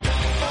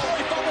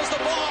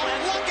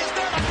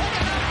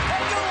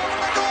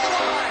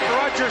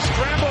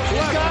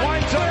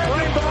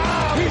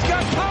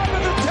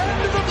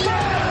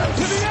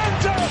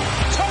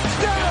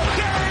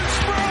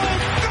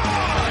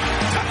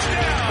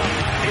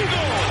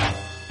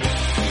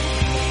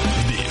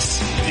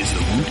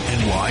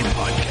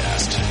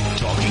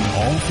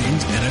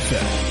things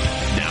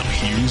NFL. Now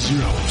here's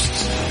your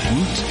hosts,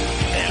 Woot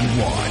and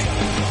Wye.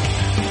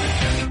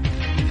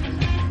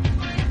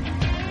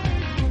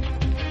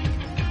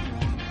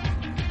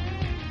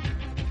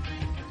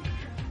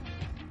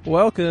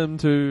 Welcome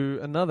to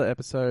another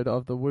episode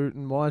of the Woot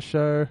and Wye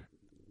Show.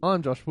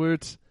 I'm Josh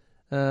Woot.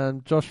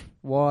 Josh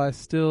Wye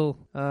still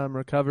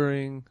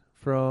recovering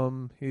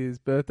from his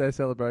birthday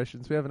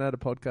celebrations. We haven't had a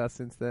podcast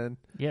since then.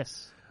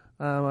 Yes.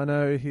 I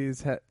know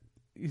he's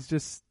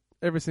just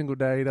every single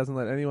day he doesn't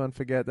let anyone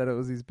forget that it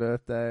was his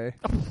birthday.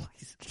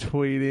 He's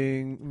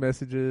tweeting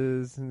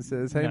messages and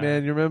says, "Hey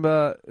man, you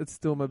remember it's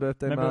still my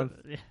birthday month?"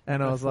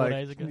 And I was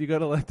like, "You got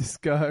to let this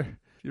go.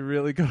 You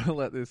really got to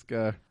let this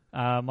go."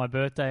 My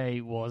birthday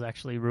was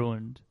actually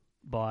ruined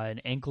by an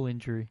ankle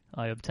injury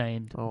I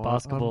obtained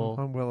basketball.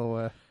 I'm well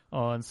aware.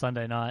 On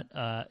Sunday night.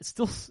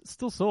 Still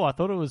sore. I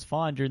thought it was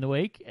fine during the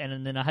week,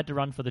 and then I had to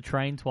run for the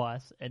train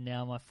twice, and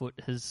now my foot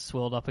has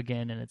swelled up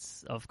again, and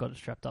I've got it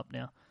strapped up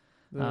now.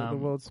 The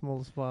world's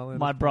smallest violin.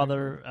 My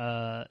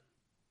brother,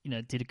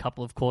 did a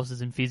couple of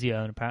courses in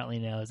physio, and apparently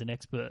now is an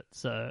expert.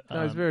 So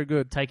he's very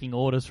good. Taking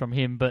orders from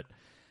him, but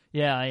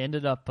yeah, I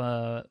ended up,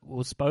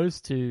 was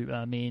supposed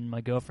to, me and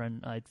my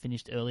girlfriend, I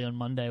finished early on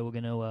Monday. We're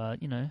going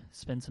to,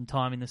 spend some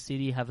time in the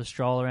city, have a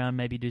stroll around,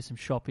 maybe do some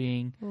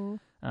shopping,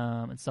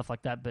 and stuff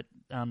like that. But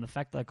the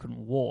fact that I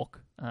couldn't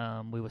walk,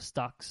 we were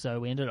stuck. So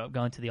we ended up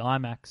going to the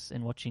IMAX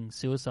and watching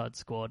Suicide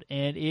Squad,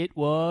 and it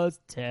was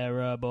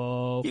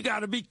terrible. You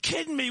gotta be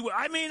kidding me.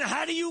 I mean,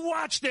 how do you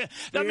watch that?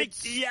 It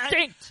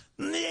stinked.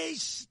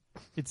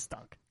 It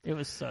stunk. It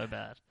was so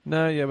bad.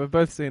 No, yeah, we've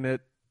both seen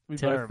it. We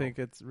Terrible. both think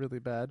it's really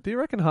bad. Do you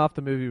reckon half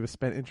the movie was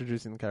spent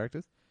introducing the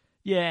characters?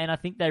 Yeah, and I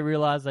think they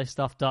realized they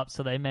stuffed up,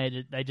 so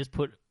they just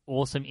put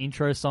awesome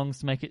intro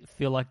songs to make it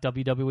feel like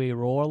WWE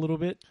Raw a little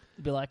bit.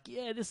 They'd be like,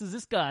 yeah, this is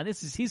this guy, and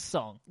this is his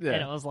song. Yeah.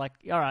 And it was like,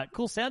 all right,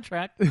 cool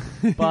soundtrack,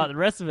 but the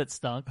rest of it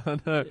stunk. I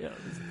know. Yeah,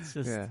 it's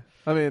just, yeah.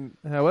 I mean,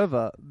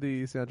 however,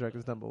 the soundtrack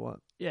is number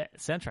one. Yeah,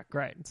 soundtrack,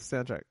 great. It's a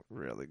soundtrack,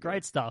 really good.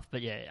 Great stuff,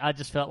 but yeah, I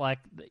just felt like,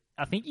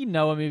 I think a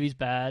movie's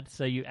bad,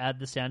 so you add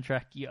the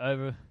soundtrack, you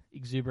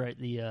over-exuberate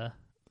the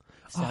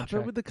soundtrack.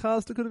 But with the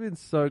cast, it could have been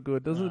so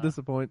good. Doesn't it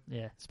disappoint?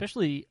 Yeah,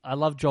 especially I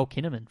love Joel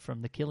Kinnaman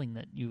from The Killing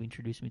that you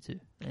introduced me to,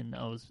 and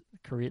it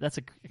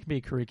can be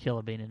a career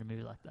killer being in a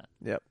movie like that.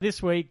 Yep.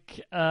 This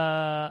week,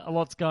 a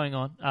lot's going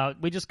on.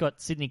 We just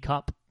got Sydney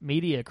Cup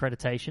media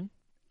accreditation,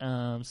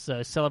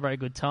 so celebrate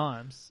good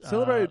times.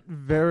 Celebrate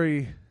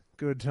very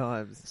good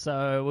times.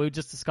 So we were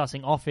just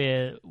discussing off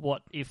air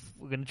what if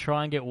we're going to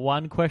try and get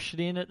one question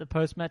in at the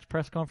post-match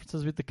press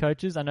conferences with the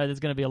coaches. I know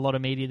there's going to be a lot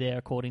of media there,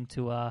 according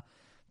to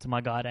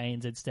my guy at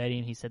ANZ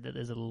Stadium. He said that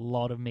there's a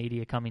lot of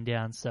media coming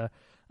down. So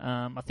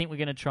I think we're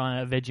going to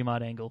try a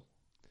Vegemite angle.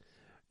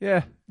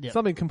 Yeah, yep.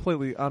 Something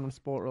completely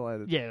unsport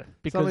related. Yeah,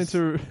 because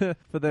something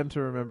for them to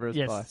remember us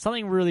by.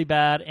 Something really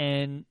bad,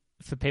 and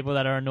for people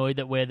that are annoyed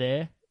that we're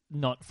there,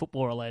 not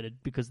football related,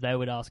 because they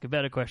would ask a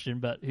better question,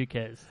 but who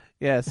cares?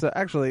 Yeah, so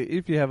actually,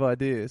 if you have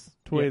ideas,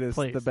 tweet us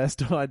please. the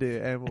best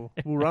idea, and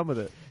we'll run with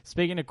it.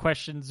 Speaking of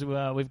questions,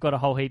 we've got a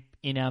whole heap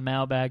in our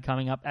mailbag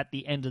coming up at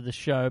the end of the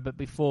show, but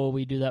before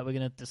we do that, we're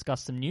going to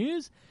discuss some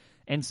news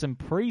and some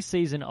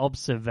preseason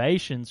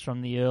observations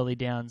from the early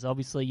downs.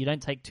 Obviously, you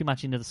don't take too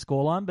much into the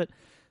scoreline, but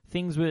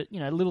things were,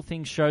 little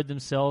things showed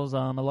themselves. A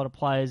lot of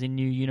players in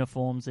new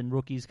uniforms and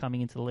rookies coming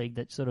into the league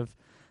that sort of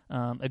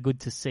are good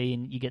to see,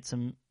 and you get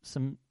some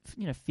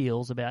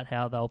feels about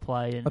how they'll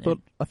play. And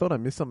I thought I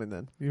missed something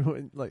then. You were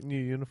in, like, new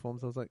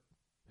uniforms. I was like,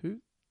 who's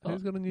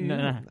got a new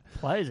uniform? No,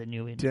 players are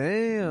new in.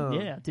 Damn.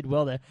 Yeah, did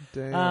well there.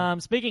 Damn.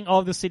 Speaking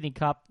of the Sydney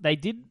Cup, they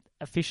did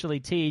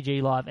officially,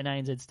 TEG Live and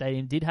ANZ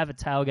Stadium did have a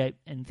tailgate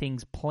and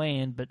things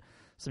planned, but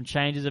some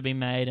changes have been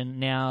made, and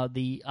now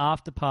the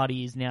after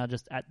party is now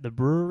just at the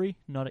brewery,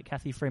 not at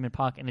Cathy Freeman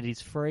Park, and it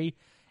is free.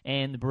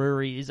 And the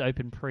brewery is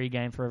open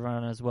pre-game for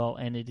everyone as well,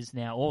 and it is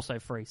now also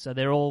free. So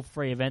they're all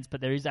free events,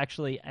 but there is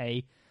actually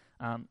a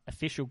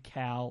official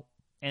Cal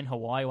and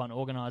Hawaii one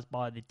organised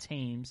by the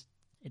teams.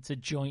 It's a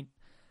joint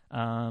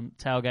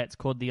tailgate. It's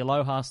called the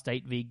Aloha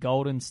State v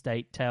Golden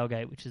State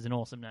Tailgate, which is an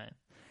awesome name.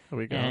 Are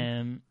we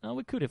going?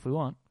 We could if we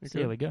want.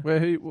 Here we go.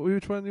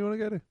 Which one do you want to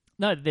go to?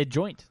 No, they're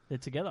joint. They're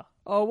together.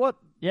 Oh, what?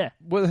 Yeah.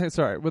 Were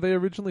they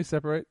originally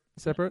separate?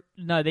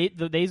 No,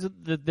 these are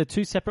the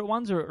two separate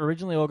ones are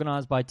originally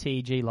organised by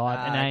TEG Live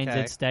and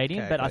ANZ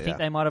Stadium, but I think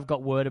they might have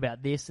got word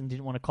about this and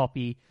didn't want to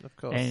copy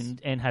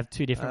and have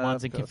two different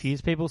ones and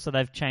confuse people, so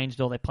they've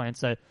changed all their plans.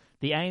 So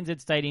the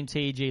ANZ Stadium,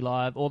 TEG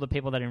Live, all the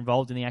people that are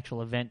involved in the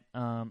actual event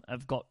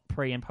have got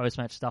pre- and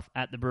post-match stuff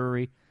at the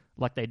brewery,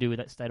 like they do with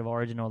that State of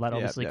Origin or that,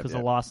 obviously, because the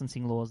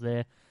licensing laws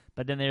there.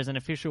 But then there's an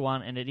official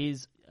one, and it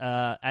is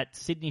at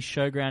Sydney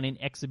Showground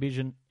in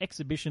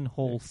Exhibition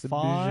Hall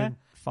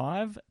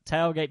 5.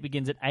 Tailgate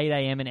begins at 8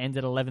 a.m. and ends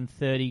at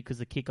 11:30 because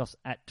the kickoff's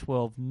at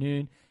 12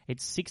 noon.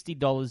 It's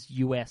 $60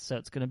 US, so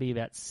it's going to be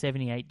about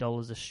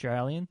 $78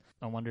 Australian.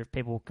 I wonder if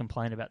people will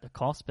complain about the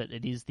cost, but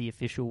it is the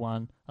official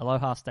one,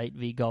 Aloha State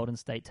v Golden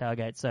State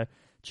Tailgate. So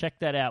check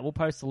that out. We'll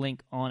post a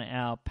link on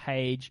our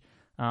page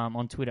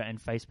on Twitter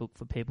and Facebook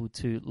for people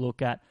to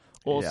look at.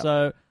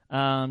 Also,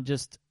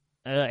 Just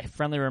a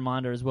friendly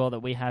reminder as well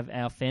that we have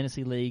our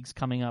fantasy leagues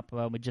coming up.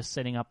 We're just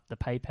setting up the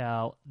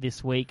PayPal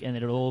this week, and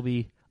it'll all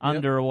be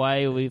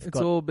underway.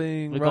 It's all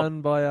being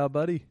run by our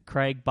buddy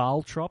Craig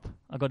Baltrop.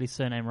 I got his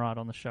surname right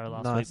on the show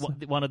last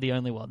week. One of the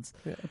only ones.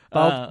 Yeah.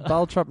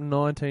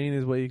 Baltrop19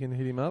 is where you can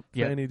hit him up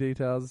for any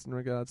details in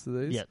regards to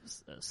these. Yep.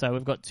 So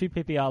we've got 2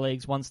 PPR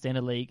leagues, 1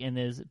 standard league, and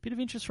there's a bit of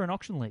interest for an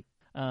auction league.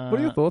 What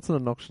are your thoughts on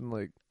an auction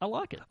league? I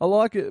like it. I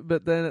like it,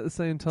 but then at the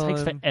same time,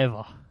 it takes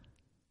forever.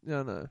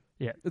 Yeah, I know.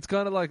 Yeah, it's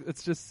kind of like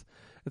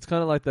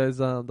those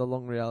the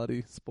long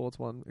reality sports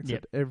one,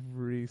 except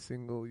every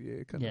single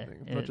year kind of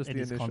thing. Not just the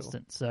initial.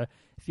 Constant. So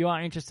if you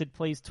are interested,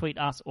 please tweet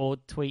us or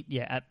tweet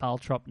at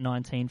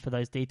Baltrop19 for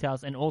those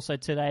details. And also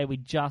today we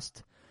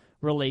just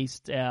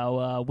released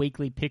our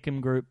weekly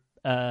Pick'em group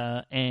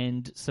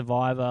and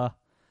Survivor.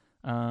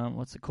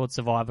 What's it called?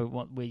 Survivor,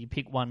 where you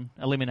pick one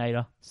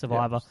eliminator.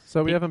 Survivor. Yep.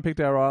 So we haven't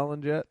picked our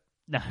island yet.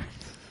 No.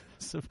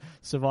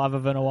 Survivor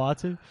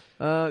Vanuatu.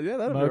 That'll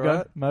be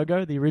right.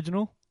 Mogo, the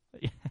original.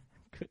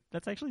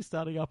 That's actually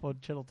starting up on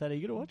Channel 10. Are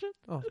you going to watch it?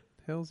 Oh,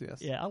 hells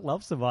yes. Yeah, I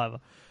love Survivor.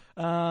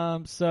 Our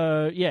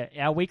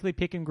weekly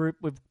Pick'em group,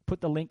 we've put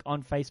the link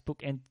on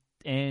Facebook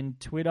and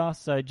Twitter,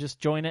 so just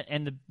join it,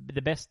 and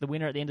the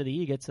winner at the end of the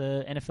year gets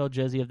a NFL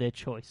jersey of their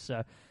choice.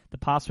 So the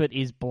password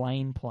is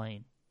Blaine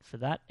Plain for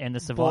that, and the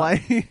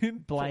Survivor...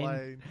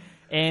 Blaine.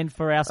 And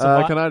for our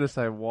Survivor... can I just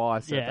say why I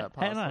said that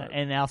password?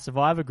 And our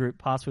Survivor group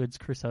password's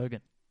Chris Hogan.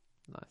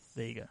 Nice.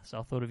 There you go. So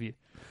I thought of you.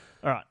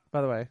 All right.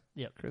 By the way,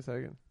 Chris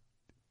Hogan.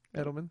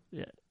 Edelman.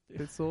 Yeah.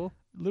 Pitsaw.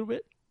 A little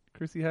bit.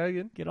 Chrissy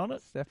Hogan. Get on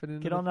it.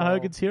 Get on the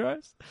Hogan's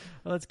Heroes.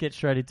 Well, let's get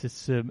straight into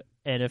some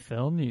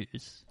NFL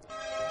news.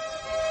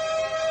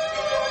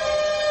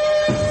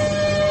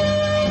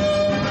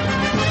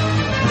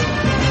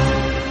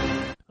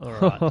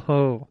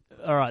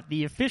 All right.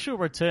 The official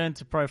return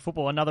to pro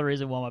football. Another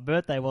reason why my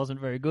birthday wasn't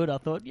very good. I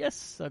thought,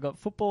 yes, I got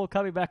football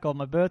coming back on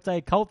my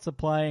birthday. Colts are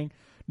playing.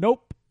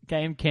 Nope.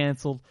 Game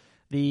cancelled.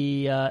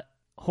 The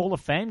Hall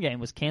of Fame game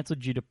was cancelled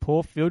due to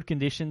poor field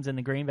conditions, and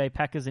the Green Bay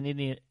Packers and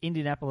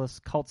Indianapolis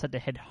Colts had to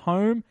head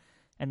home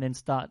and then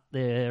start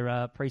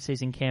their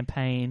preseason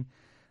campaign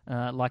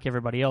like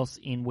everybody else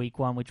in week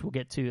 1, which we'll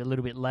get to a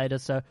little bit later.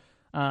 So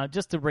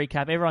just to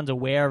recap, everyone's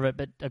aware of it,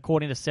 but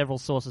according to several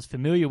sources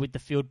familiar with the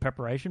field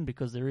preparation,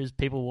 because there is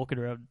people walking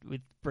around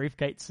with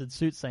briefcases and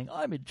suits saying,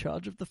 I'm in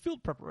charge of the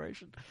field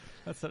preparation.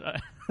 That's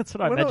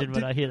what I imagine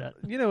when I hear that.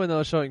 You know, when they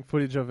were showing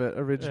footage of it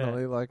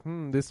originally,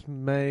 this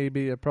may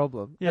be a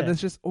problem. Yeah. And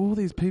there's just all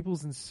these people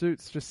in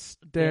suits just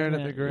staring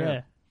at the ground.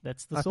 Yeah,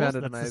 that's the source.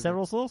 That's the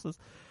several sources.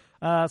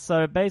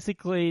 So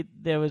basically,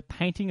 there was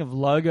painting of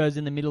logos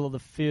in the middle of the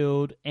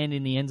field and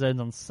in the end zones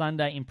on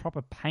Sunday.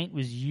 Improper paint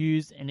was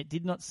used, and it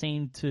did not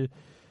seem to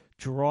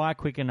dry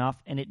quick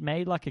enough, and it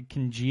made like a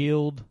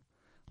congealed,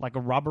 like a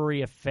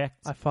rubbery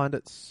effect. I find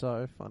it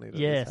so funny that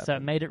this happened. So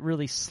it made it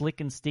really slick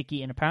and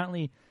sticky, and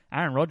apparently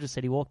Aaron Rodgers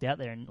said he walked out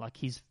there and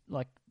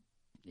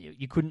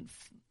you couldn't,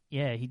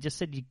 he just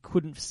said you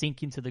couldn't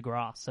sink into the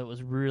grass, so it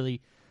was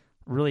really,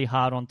 really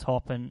hard on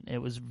top, and it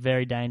was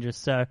very dangerous.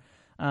 So,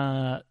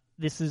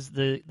 this is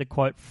the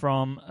quote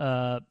from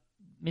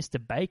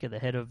Mr. Baker, the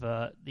head of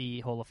the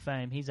Hall of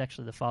Fame. He's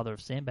actually the father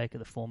of Sam Baker,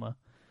 the former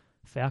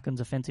Falcons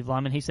offensive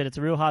lineman. He said, it's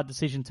a real hard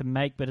decision to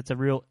make, but it's a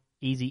real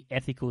easy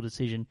ethical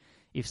decision.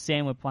 If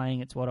Sam were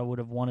playing, it's what I would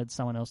have wanted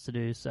someone else to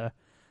do. So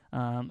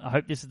I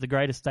hope this is the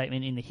greatest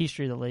statement in the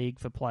history of the league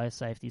for player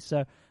safety.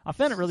 So I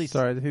found it really...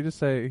 Sorry, did he just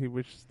say he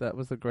wished that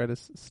was the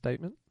greatest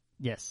statement?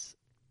 Yes.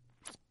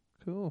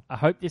 Cool. I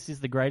hope this is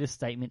the greatest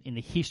statement in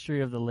the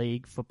history of the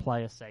league for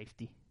player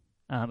safety.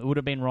 It would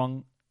have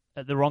been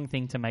the wrong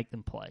thing to make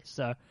them play.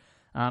 So,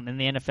 and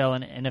the NFL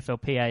and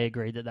NFLPA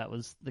agreed that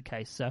was the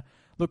case. So,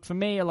 look, for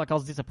me, I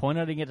was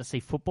disappointed I didn't get to see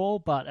football,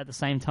 but at the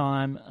same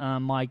time,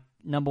 my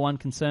number one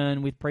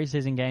concern with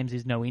preseason games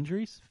is no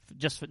injuries.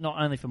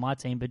 Not only for my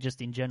team, but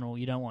just in general,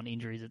 you don't want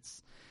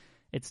injuries.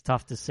 It's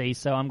tough to see.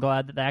 So I'm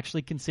glad that they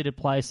actually considered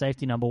player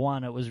safety number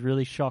one. It was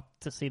really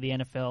shocked to see the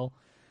NFL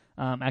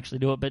actually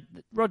do it. But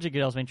Roger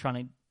Goodell's been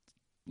trying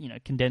to,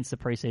 condense the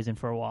preseason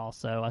for a while.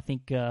 So I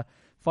think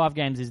 5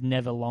 games is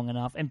never long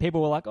enough. And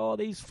people were like, oh,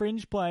 these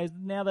fringe players,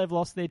 now they've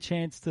lost their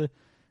chance to...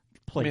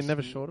 Please. I mean,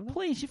 never short enough?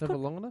 Please, never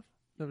long enough?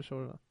 Never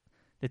short enough?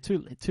 They're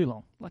too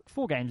long.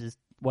 4 games is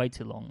way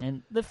too long.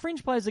 And the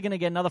fringe players are going to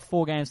get another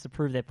 4 games to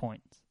prove their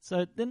points.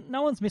 So then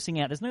no one's missing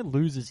out. There's no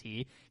losers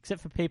here,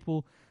 except for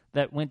people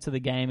that went to the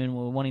game and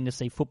were wanting to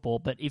see football.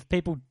 But if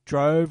people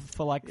drove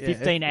for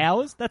 15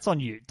 hours, that's on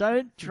you.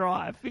 Don't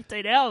drive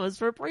 15 hours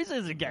for a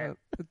preseason game.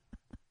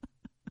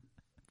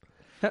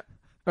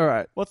 All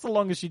right. What's the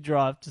longest you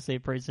drive to see a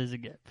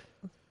preseason game?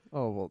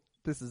 Oh, well,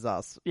 this is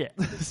us. Yeah.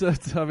 So,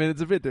 it's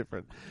a bit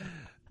different.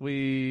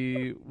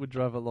 We would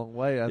drive a long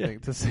way, I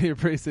think, to see a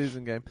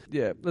preseason game.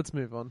 Yeah, let's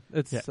move on.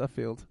 It's a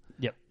field.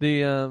 Yep.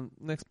 The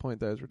next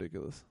point, though, is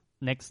ridiculous.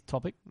 Next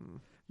topic.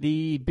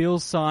 The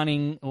Bills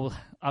signing, or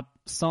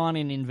sign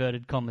in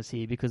inverted commas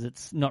here, because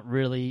it's not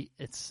really,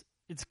 it's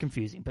it's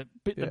confusing. But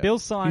the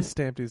Bills signed... He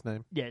stamped his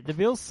name. Yeah, the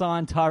Bills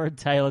signed Tyrod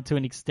Taylor to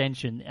an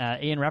extension.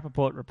 Ian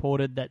Rappaport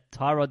reported that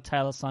Tyrod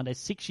Taylor signed a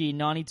 6-year,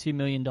 $92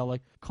 million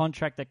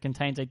contract that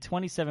contains a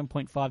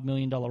 $27.5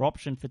 million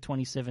option for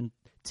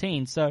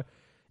 2017. So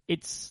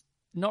it's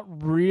not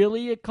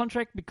really a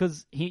contract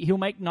because he'll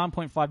make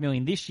 $9.5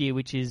 million this year,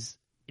 which is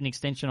an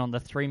extension on the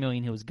 $3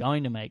 million he was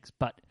going to make.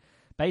 But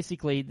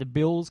basically, the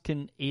Bills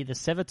can either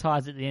sever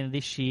ties at the end of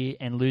this year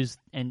and lose,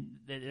 and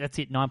that's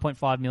it,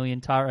 $9.5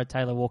 million. Tyrod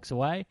Taylor walks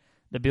away.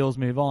 The Bills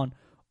move on.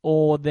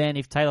 Or then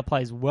if Taylor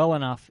plays well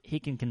enough, he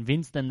can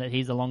convince them that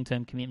he's a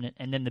long-term commitment,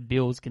 and then the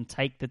Bills can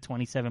take the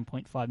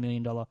 $27.5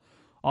 million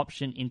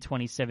option in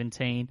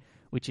 2017,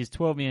 which is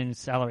 $12 million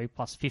salary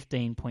plus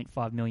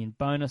 $15.5 million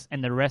bonus,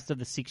 and the rest of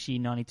the 6-year,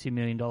 $92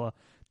 million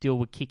deal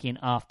would kick in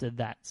after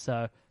that.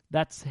 So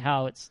that's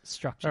how it's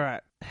structured. All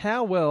right.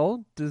 How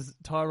well does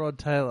Tyrod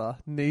Taylor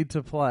need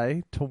to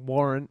play to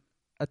warrant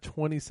a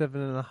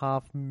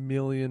 $27.5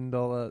 million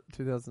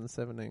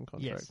 2017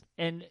 contract? Yes.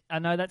 And I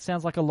know that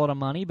sounds like a lot of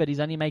money, but he's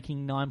only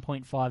making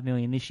 $9.5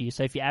 million this year.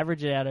 So if you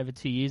average it out over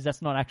 2 years,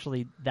 that's not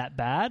actually that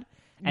bad.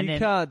 And you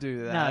can't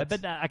do that. No,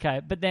 but okay.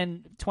 But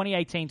then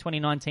 2018,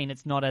 2019,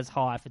 it's not as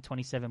high for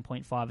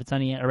 27.5. It's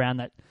only around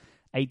that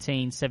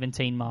 18,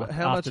 17 mark. But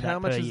how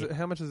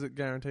much is it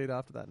guaranteed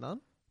after that?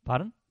 None?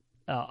 Pardon?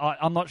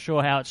 I'm not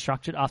sure how it's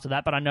structured after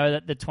that, but I know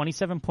that the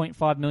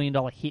 $27.5 million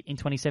hit in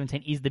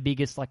 2017 is the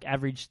biggest,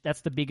 average.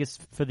 That's the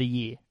biggest for the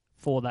year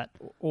for that.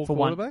 All for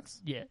quarterbacks?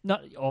 Yeah.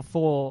 Or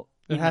for...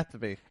 It had to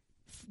be.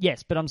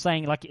 Yes, but I'm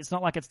saying, it's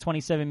not like it's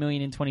 $27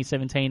 million in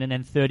 2017 and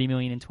then $30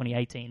 million in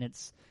 2018.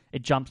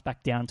 It jumps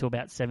back down to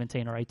about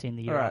 17 or 18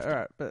 the year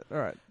after. All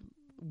right.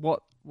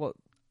 What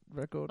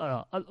record?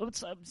 But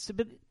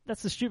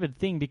that's the stupid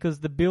thing because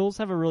the Bills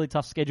have a really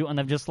tough schedule and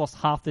they've just lost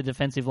half the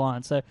defensive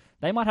line. So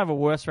they might have a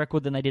worse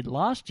record than they did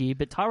last year,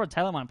 but Tyrod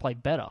Taylor might play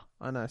better.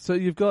 I know. So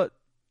you've got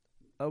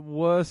a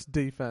worse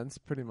defense,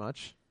 pretty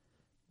much.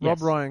 Yes.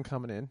 Rob Ryan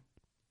coming in.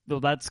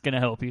 Well, that's going to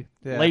help you.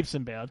 Yeah. Leaps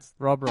and bounds.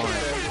 Rob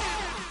Ryan.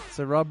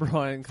 So Rob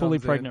Ryan comes Fully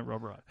pregnant in.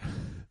 Rob Ryan.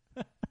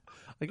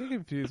 I get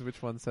confused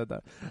which one said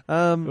that.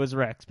 It was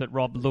Rex, but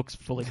Rob looks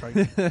fully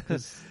pregnant.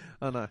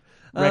 I know.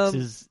 Rex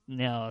is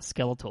now a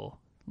Skeletor.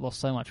 Lost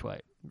so much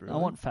weight. Really? I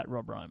want fat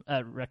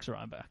Rex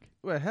Ryan back.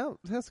 Wait, how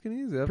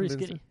skinny is he? Pretty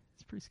skinny.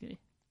 It's pretty skinny.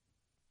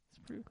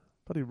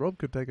 Buddy Rob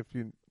could take a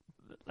few...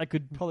 I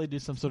could probably do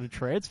some sort of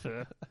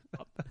transfer.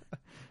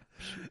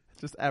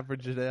 Just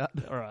average it out.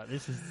 All right,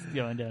 this is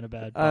going down a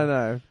bad path. I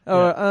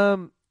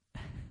know.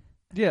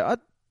 Yeah. Yeah,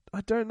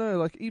 I don't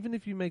know. Even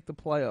if you make the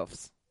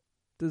playoffs,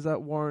 does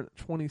that warrant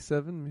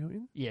 $27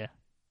 million? Yeah.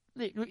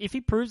 If he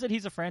proves that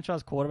he's a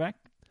franchise quarterback,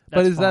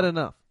 but is fine. that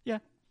enough? Yeah.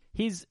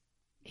 His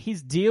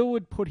deal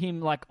would put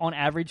him on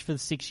average for the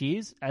 6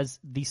 years as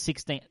the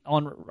 16th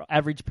on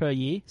average per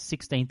year,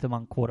 16th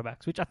among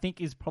quarterbacks, which I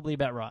think is probably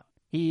about right.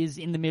 He is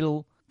in the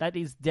middle. That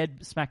is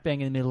dead smack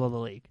bang in the middle of the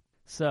league.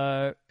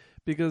 So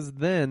because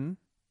then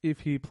if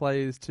he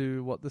plays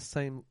to the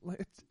same,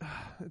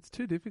 it's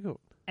too difficult.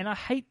 And I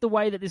hate the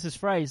way that this is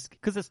phrased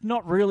because it's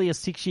not really a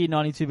 6-year,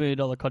 $92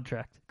 million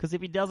contract. Because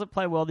if he doesn't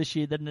play well this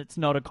year, then it's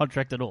not a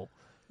contract at all.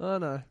 Oh,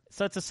 no.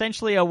 So it's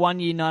essentially a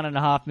 1-year,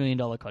 $9.5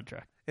 million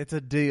contract. It's a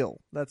deal.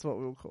 That's what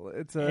we'll call it.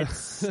 It's a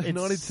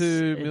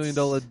 $92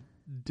 million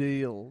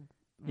deal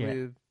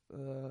with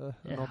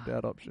an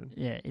opt-out option.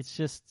 Yeah, it's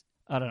just,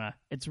 I don't know.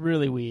 It's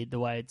really weird the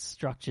way it's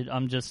structured.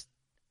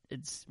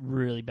 It's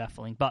really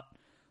baffling. But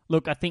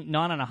look, I think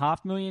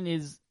 $9.5 million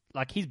is...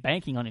 he's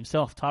banking on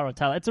himself, Tyrod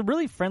Taylor. It's a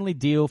really friendly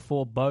deal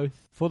for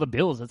the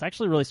Bills. It's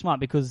actually really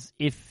smart because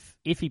if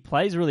he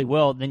plays really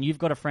well, then you've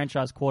got a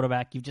franchise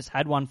quarterback. You've just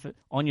had one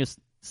on your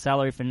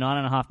salary for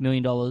 $9.5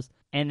 million,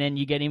 and then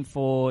you get him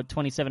for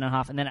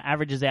 $27.5, and then it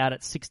averages out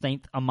at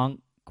 16th among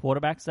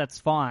quarterbacks. That's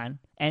fine.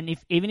 And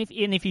if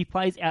he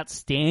plays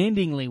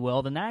outstandingly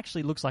well, then that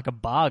actually looks like a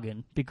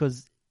bargain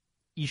because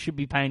you should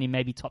be paying him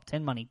maybe top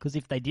 10 money. Because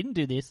if they didn't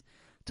do this,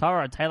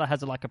 Tyrod Taylor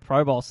has a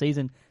Pro Bowl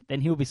season,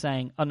 then he'll be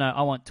saying, oh no,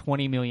 I want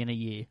 $20 million a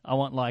year. I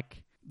want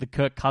the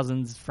Kirk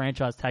Cousins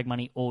franchise tag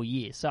money all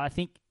year. So I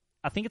think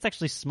it's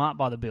actually smart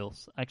by the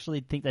Bills. I actually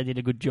think they did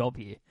a good job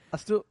here.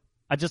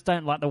 I just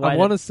don't like the way. I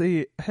want to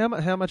see how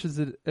much is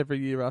it every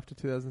year after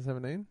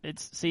 2017?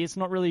 It's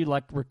not really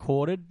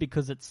recorded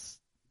because it's.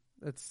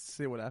 Let's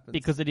see what happens.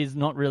 Because it is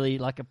not really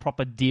a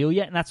proper deal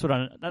yet, and that's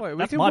what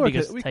that's my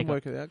biggest take. We can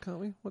work it out, can't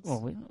we?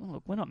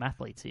 We're not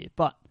mathletes here,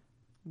 but.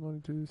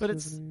 92,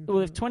 but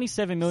 70, it's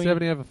 27 million.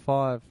 70 over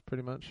 5,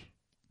 pretty much.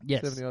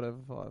 Yes. 70 odd over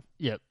 5.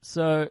 Yep.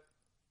 So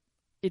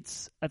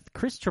it's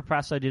Chris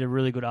Trapasso did a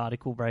really good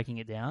article breaking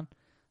it down.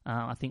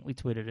 I think we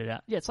tweeted it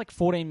out. Yeah, it's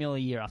 $14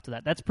 million a year after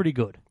that. That's pretty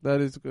good.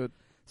 That is good.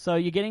 So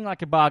you're getting a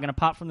bargain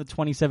apart from the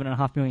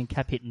 $27.5 million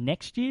cap hit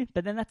next year,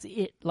 but then that's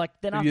it.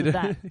 Then after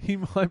that, he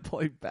might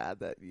play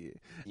bad that year,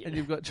 and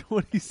you've got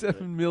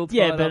 $27 million.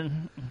 Yeah, but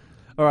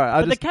all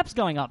right. But the cap's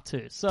going up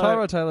too. So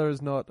Tyrod Taylor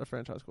is not a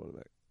franchise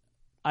quarterback.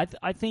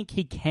 I think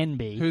he can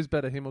be. Who's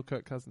better, him or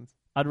Kirk Cousins?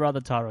 I'd rather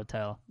Tyrod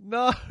Taylor.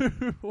 No,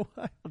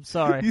 why? I'm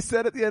sorry. You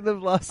said at the end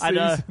of last season.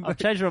 I know. I've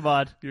changed my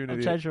mind. You're an I've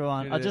idiot. changed my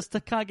mind. I just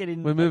can't get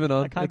in. We're moving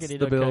on. I can't get it's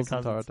into the Bills Kirk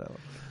and Cousins. Tyrod Taylor.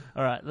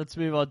 All right, let's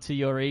move on to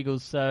your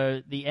Eagles.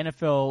 So the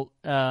NFL,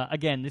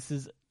 again, this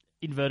is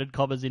inverted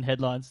commas in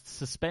headlines,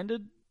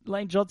 suspended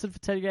Lane Johnson for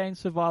 10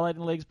 games for violating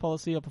the league's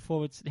policy of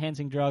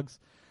performance-enhancing drugs.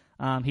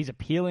 He's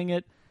appealing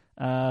it.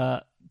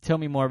 Tell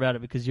me more about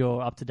it because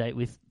you're up to date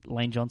with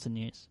Lane Johnson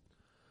news.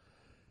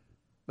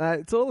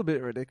 Mate, it's all a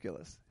bit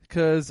ridiculous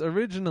because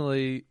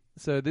originally,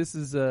 so this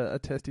is a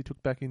test he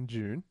took back in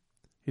June.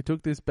 He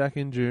took this back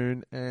in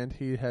June, and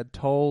he'd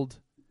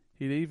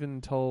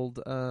even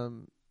told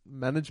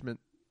management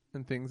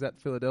and things at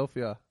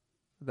Philadelphia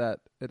that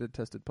it had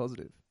tested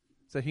positive.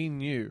 So he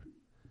knew.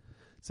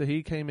 So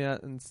he came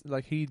out and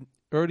he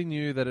already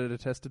knew that it had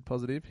tested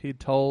positive. He'd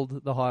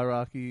told the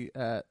hierarchy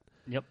at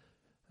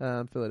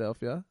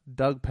Philadelphia.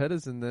 Doug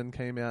Pedersen then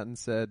came out and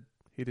said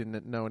he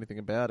didn't know anything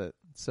about it.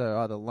 So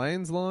either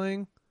Lane's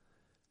lying,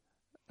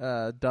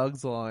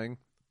 Doug's lying,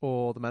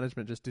 or the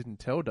management just didn't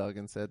tell Doug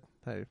and said,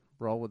 hey,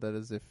 roll with it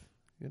as if,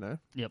 you know.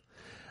 Yep.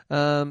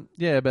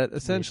 But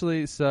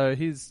essentially, so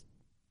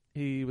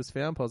he was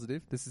found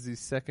positive. This is his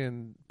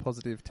second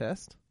positive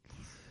test.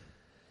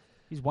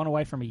 He's one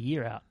away from a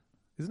year out.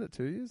 Isn't it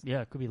 2 years?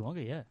 Yeah, it could be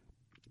longer, yeah.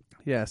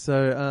 Yeah,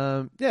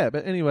 so,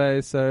 but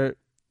anyway, so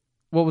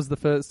what was the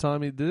first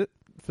time he did it?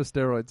 For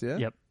steroids, yeah?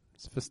 Yep.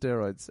 It's for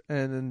steroids.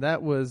 And then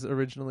that was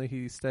originally,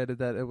 he stated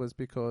that it was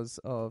because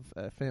of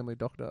a family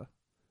doctor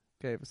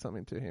gave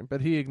something to him. But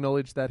he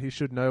acknowledged that he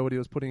should know what he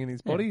was putting in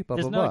his body, blah,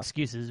 There's blah, blah. no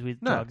excuses with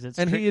drugs. It's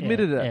and he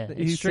admitted that. Yeah,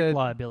 He it's strict said,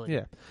 liability.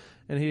 Yeah,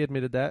 and he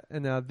admitted that.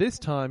 And now this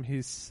time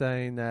he's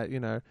saying that,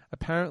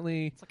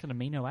 apparently... It's like an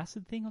amino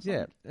acid thing or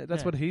something? Yeah,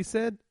 that's what he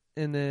said.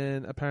 And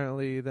then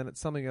apparently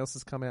it's something else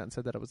has come out and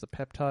said that it was a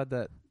peptide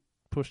that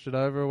pushed it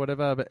over or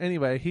whatever. But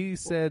anyway, he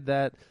said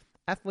that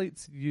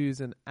athletes use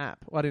an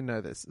app. Well, I didn't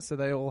know this. So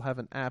they all have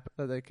an app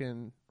that they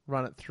can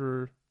run it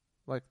through,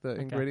 like the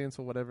ingredients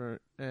or whatever,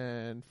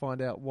 and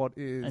find out what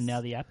is... And now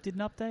the app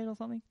didn't update or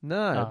something?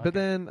 No, but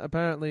then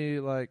apparently,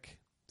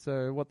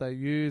 so what they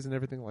use and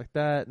everything like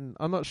that, and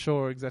I'm not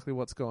sure exactly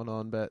what's going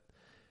on, but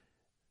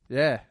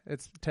yeah,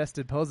 it's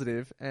tested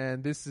positive,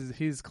 and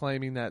he's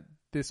claiming that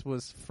this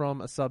was from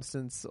a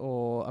substance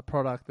or a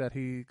product that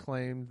he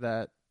claimed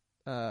that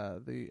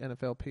the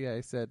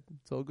NFLPA said,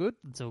 it's all good.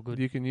 It's all good.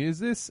 You can use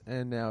this,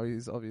 and now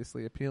he's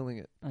obviously appealing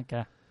it.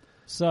 Okay.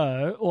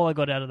 So, all I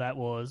got out of that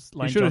was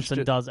Lane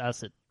Johnson does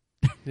acid.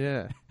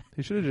 Yeah.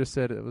 He should have just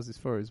said it was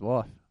for his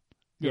wife.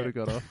 He would have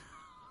got off.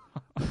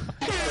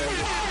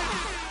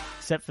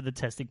 Except for the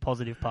testing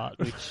positive part,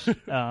 which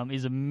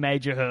is a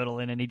major hurdle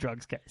in any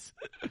drugs case.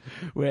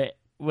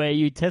 Where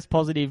you test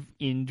positive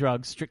in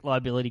drugs, strict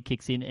liability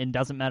kicks in, and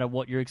doesn't matter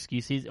what your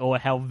excuse is or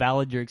how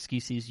valid your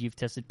excuse is, you've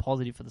tested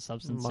positive for the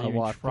substance. My so you're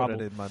wife in trouble.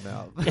 put it in my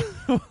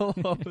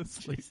mouth.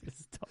 Obviously.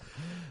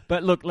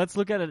 But look, let's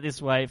look at it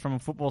this way from a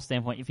football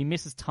standpoint. If he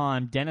misses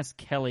time, Dennis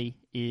Kelly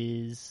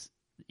is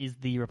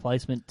the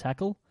replacement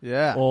tackle.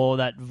 Yeah. Or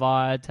that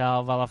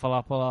Vital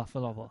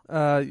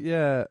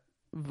yeah.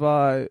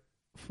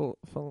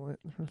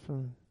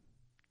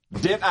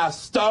 Did I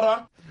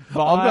stutter?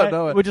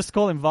 We'll just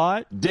call him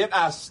Vi. Did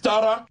I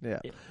stutter? Yeah.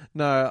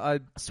 No, I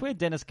swear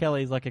Dennis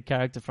Kelly is like a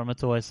character from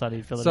It's Always Sunny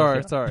in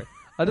Philadelphia. Sorry.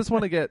 I just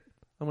want to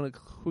I'm going to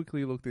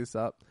quickly look this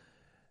up.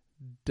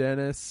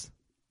 Dennis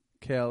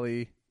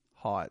Kelly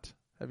height.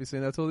 Have you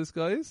seen how tall this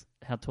guy is?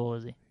 How tall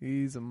is he?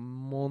 He's a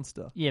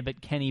monster. Yeah,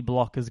 but can he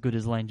block as good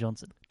as Lane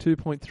Johnson?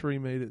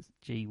 2.3 meters.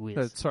 Gee whiz.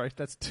 No, sorry,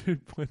 that's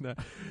 2.9.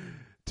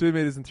 2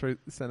 meters and 3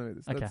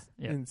 centimeters. Okay, that's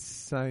yeah.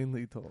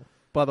 insanely tall.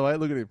 By the way,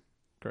 look at him.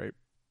 Great.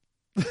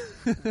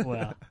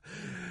 Wow.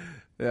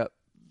 Yeah,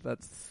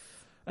 that's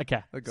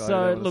okay. a guy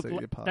so look,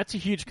 that's a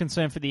huge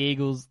concern for the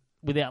Eagles.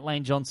 Without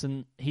Lane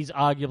Johnson, he's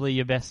arguably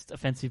your best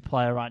offensive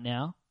player right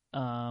now.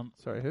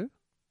 Sorry, who?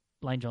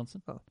 Lane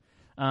Johnson. Oh.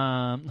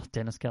 Not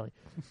Dennis Kelly.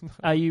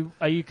 Are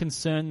you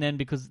concerned then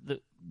because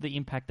the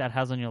impact that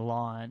has on your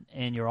line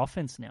and your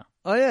offense now?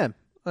 I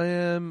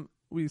am.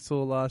 We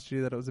saw last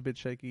year that it was a bit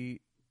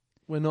shaky.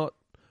 We're not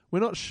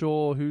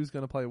sure who's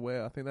going to play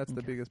where. I think that's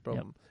the biggest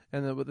problem. Yep.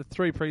 And with the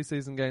 3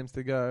 preseason games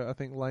to go, I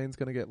think Lane's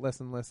going to get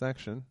less and less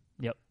action.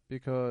 Yep.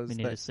 Because we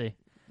need to see.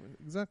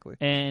 Exactly.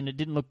 And it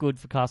didn't look good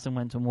for Carson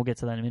Wentz, and we'll get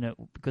to that in a minute,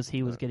 because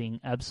he was getting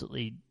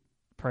absolutely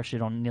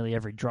pressured on nearly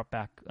every drop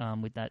back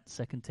with that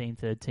second team,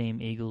 third team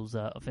Eagles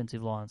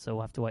offensive line. So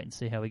we'll have to wait and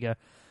see how we go.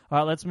 All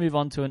right, let's move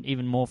on to an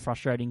even more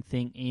frustrating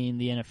thing in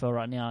the NFL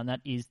right now, and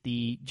that is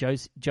the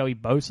Joey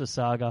Bosa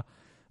saga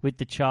with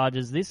the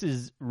Chargers. This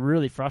is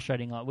really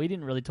frustrating. Like, we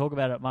didn't really talk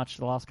about it much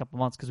the last couple of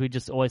months because we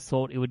just always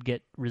thought it would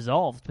get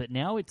resolved. But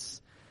now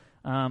it's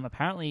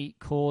apparently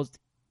caused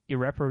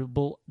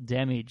irreparable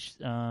damage.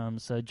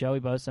 So Joey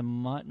Bosa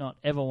might not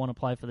ever want to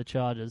play for the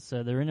Chargers.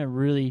 So they're in a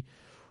really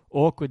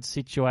awkward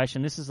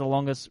situation. This is the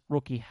longest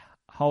rookie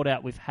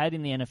holdout we've had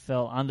in the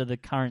NFL under the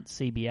current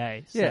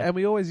CBA. So, yeah, and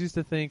we always used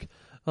to think,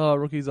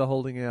 rookies are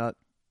holding out.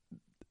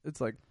 It's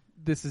like,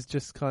 this is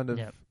just kind of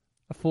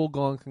a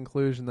foregone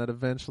conclusion that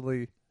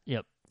eventually...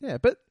 Yep. Yeah,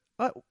 but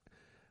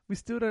we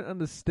still don't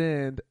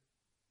understand...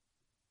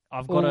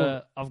 I've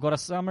got a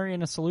summary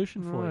and a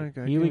solution for you.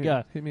 Okay, Here we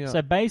go. Hit me up.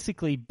 So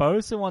basically,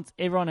 Bosa wants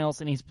everyone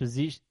else in his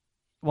position...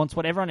 Wants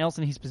what everyone else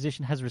in his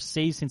position has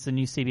received since the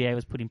new CBA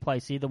was put in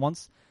place. He either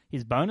wants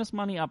his bonus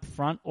money up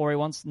front or he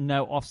wants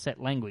no offset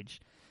language.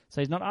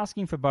 So he's not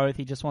asking for both,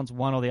 he just wants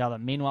one or the other.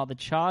 Meanwhile, the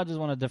Chargers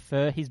want to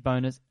defer his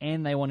bonus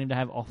and they want him to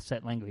have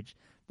offset language.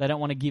 They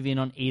don't want to give in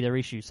on either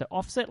issue. So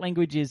offset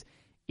language is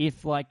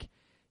if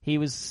he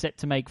was set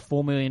to make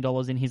 $4 million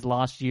in his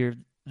last year of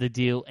the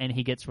deal and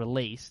he gets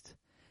released,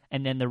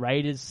 and then the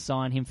Raiders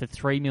sign him for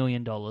 $3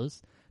 million,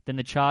 then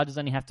the Chargers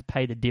only have to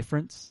pay the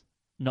difference,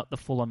 not the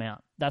full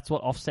amount. That's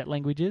what offset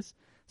language is.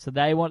 So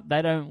they want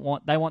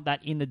that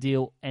in the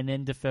deal and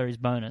then defer his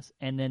bonus.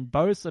 And then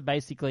Bosa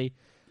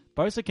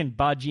can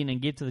budge in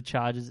and give to the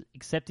Chargers,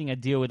 accepting a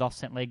deal with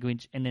offset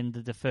language and then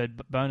the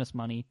deferred bonus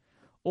money,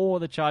 or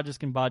the Chargers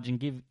can budge and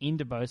give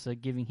into Bosa,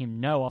 giving him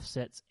no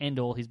offsets and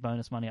all his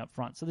bonus money up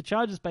front. So the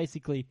Chargers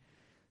basically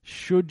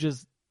should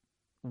just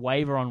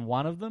waver on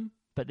one of them,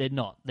 but they're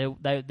not.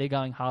 They're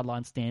going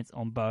hardline stance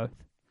on both.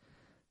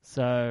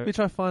 So, which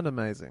I find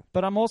amazing.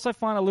 But I'm also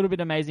find a little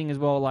bit amazing as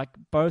well. Like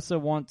Bosa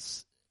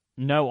wants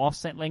no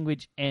offset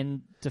language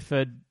and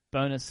deferred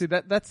bonus. See,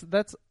 that's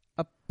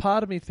a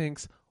part of me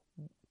thinks,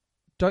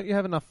 don't you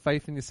have enough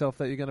faith in yourself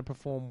that you're going to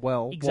perform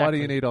well? Exactly. Why do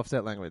you need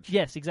offset language?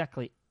 Yes,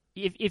 exactly.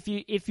 If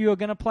you're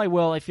going to play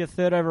well, if you're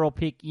third overall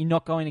pick, you're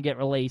not going to get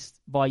released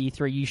by year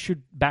 3. You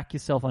should back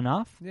yourself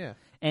enough. Yeah.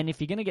 And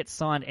if you're going to get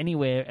signed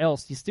anywhere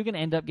else, you're still going to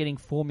end up getting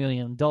 $4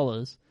 million.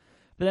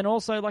 But then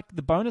also,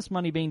 the bonus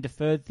money being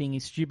deferred thing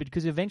is stupid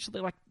because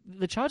eventually,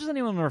 the Chargers don't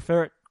even want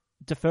to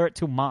defer it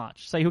till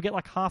March. So he'll get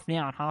half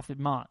now and half in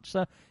March.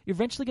 So you're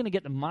eventually going to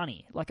get the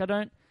money. I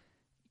don't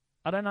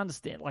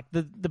understand.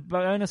 The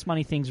bonus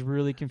money thing's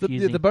really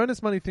confusing. The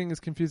bonus money thing is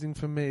confusing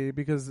for me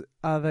because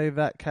are they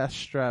that cash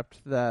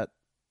strapped that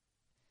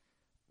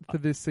for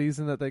this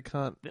season that they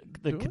can't?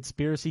 The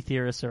conspiracy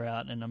theorists are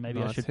out, and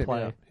maybe I should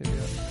play. Hit me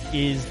up.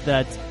 Is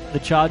that the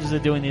Chargers are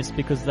doing this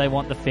because they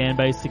want the fan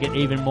base to get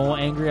even more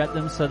angry at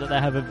them so that they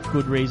have a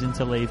good reason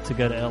to leave to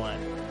go to LA.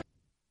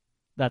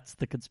 That's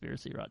the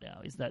conspiracy right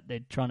now, is that they're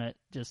trying to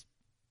just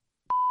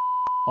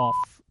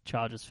off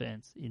Chargers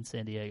fans in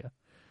San Diego.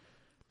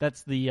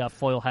 That's the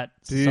Foil Hat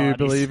Society. Do you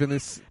believe in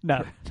this?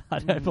 No, I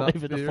don't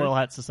believe in the Foil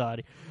Hat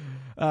Society.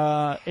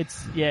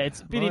 It's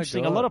a bit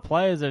interesting. God. A lot of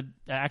players are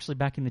actually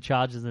backing the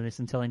Chargers in this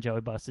and telling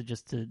Joey Bosa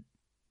just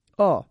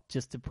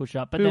to push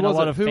up. But who then was a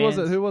lot it? of Who fans,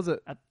 was it? Who was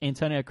it?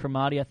 Antonio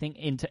Cromartie, I think.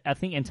 I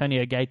think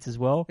Antonio Gates as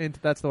well.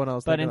 That's the one I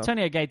was But thinking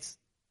Antonio Gates,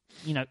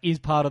 is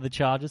part of the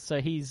Chargers,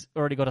 so he's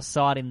already got a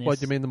side in this. What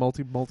do you mean, the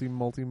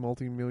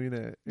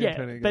multi-millionaire? Yeah,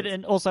 Antonio but Gates?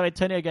 and also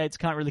Antonio Gates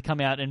can't really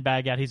come out and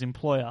bag out his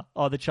employer.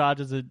 Oh, the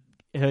Chargers are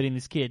hurting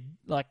this kid.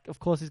 Of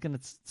course he's going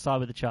to side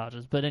with the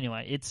Chargers. But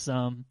anyway, it's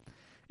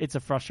a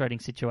frustrating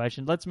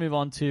situation. Let's move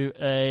on to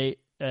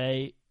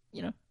an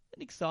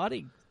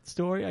exciting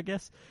story, I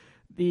guess.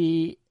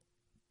 The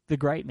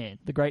great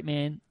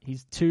man.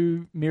 He's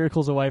 2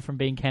 miracles away from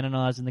being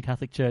canonized in the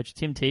Catholic Church.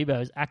 Tim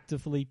Tebow is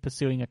actively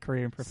pursuing a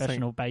career in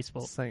professional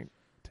baseball. Saint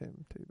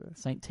Tim Tebow.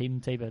 Saint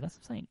Tim Tebow. That's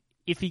what I'm saying.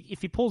 If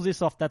he pulls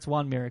this off, that's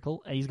one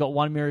miracle, and he's got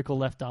one miracle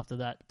left after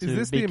that. Is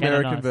this the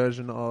American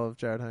version of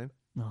Jared Hayne?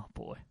 Oh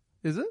boy,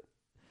 is it?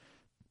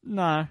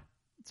 No,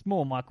 it's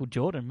more Michael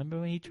Jordan. Remember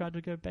when he tried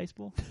to go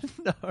baseball?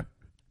 No,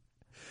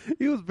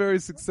 he was very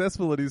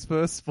successful at his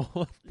first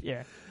sport.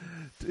 Yeah,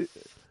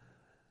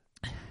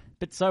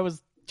 but so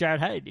was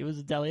Jared Hayne. He was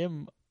a Dally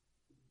M,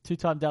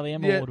 2-time Dally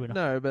M award winner.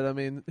 No, but I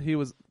mean,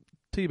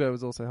 Tebow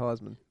was also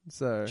Heisman.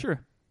 So true,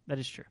 that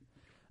is true.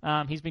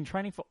 He's been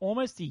training for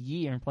almost a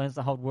year and plans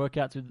to hold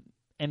workouts with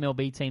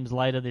MLB teams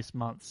later this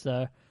month.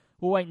 So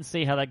we'll wait and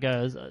see how that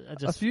goes.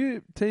 A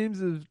few teams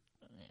have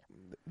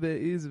their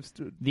ears have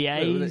stood. The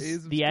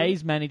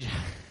A's manager.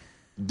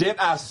 Did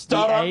I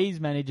stutter? The A's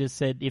manager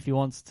said if he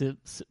wants to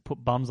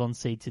put bums on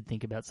seats, he'd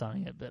think about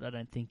signing it, but I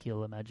don't think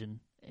he'll imagine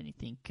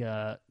anything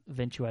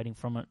eventuating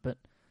from it. But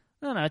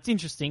I don't know, it's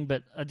interesting,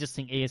 but I just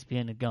think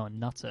ESPN are going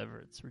nuts over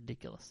it. It's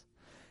ridiculous.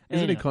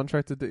 Isn't he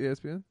contracted to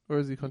ESPN? Or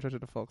is he contracted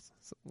to Fox?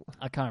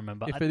 I can't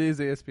remember. If it is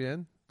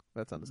ESPN,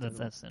 that's understandable.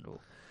 That's understandable.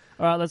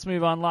 All right, let's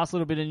move on. Last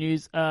little bit of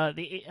news.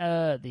 The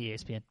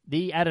ESPN.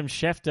 The Adam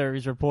Schefter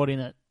is reporting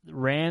that the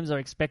Rams are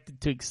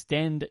expected to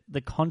extend the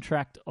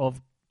contract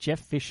of Jeff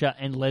Fisher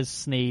and Les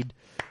Snead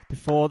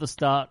before the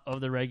start of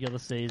the regular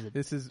season.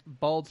 This is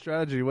bold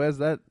strategy. Where's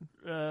that?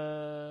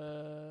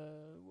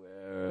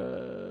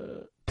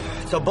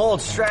 It's a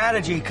bold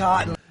strategy,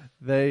 Cotton.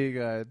 There you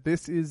go.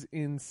 This is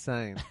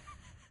insane.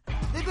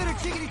 They better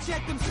chickity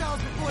check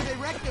themselves before they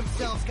wreck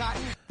themselves,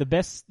 Cotton. The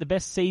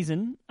best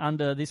season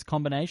under this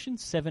combination,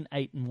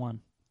 7-8-1.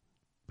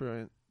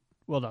 Brilliant.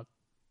 Well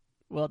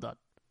done.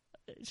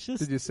 It's just,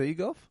 did you see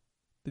Goff?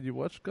 Did you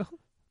watch Goff?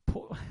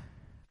 Poor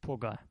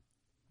guy.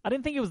 I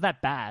didn't think it was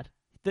that bad.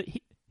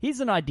 Here's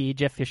an idea,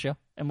 Jeff Fisher,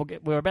 and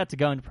we're about to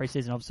go into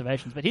preseason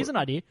observations, but here's an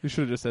idea. You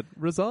should have just said,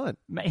 resign.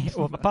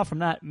 Well, apart from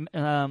that,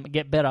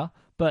 get better.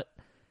 But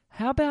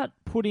How about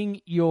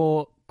putting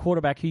your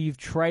quarterback, who you've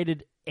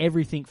traded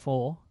everything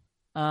for,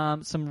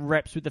 some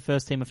reps with the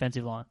first team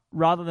offensive line,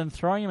 rather than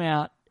throwing him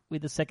out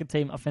with the second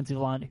team offensive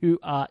line, who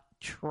are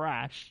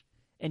trash,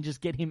 and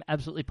just get him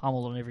absolutely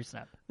pummeled on every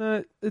snap?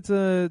 No, it's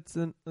a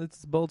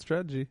bold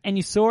strategy. And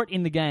you saw it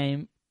in the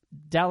game.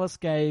 Dallas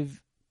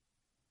gave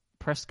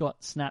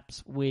Prescott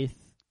snaps with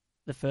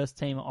the first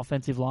team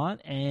offensive line,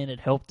 and it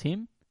helped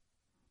him.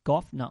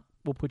 Goff, no,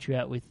 we'll put you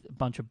out with a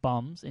bunch of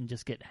bums and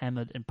just get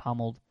hammered and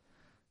pummeled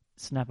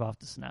snap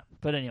after snap.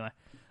 But anyway.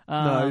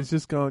 No, he's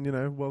just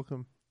going,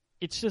 welcome.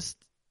 It's just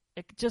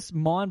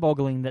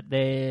mind-boggling that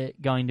they're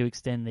going to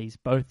extend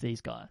both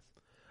these guys.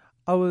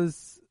 I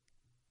was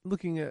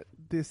looking at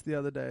this the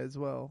other day as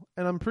well,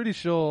 and I'm pretty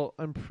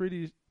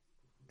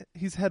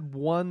he's had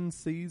one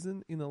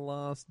season in the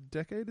last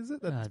decade, is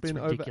it? That's been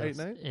ridiculous.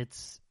 Over 8-8?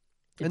 It's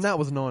and that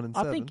was 9-7.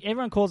 I think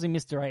everyone calls him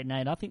Mr.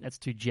 8-8. I think that's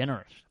too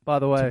generous. By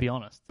the way, to be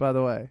honest. By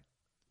the way,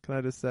 can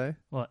I just say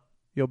what?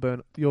 You're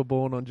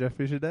born on Jeff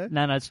Fisher Day?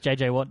 No, it's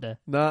JJ Watt Day.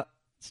 Nah,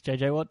 it's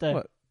JJ Watt Day.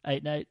 What?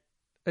 8-8.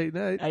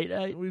 8-8. 8-8. What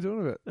are you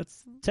talking about?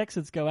 That's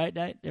Texans go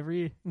 8-8 every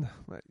year. No,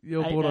 mate,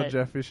 you're born on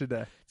Jeff Fisher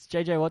Day. It's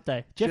JJ Watt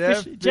Day.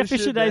 Jeff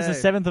Fisher Day is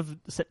the 7th of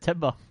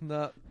September.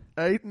 No,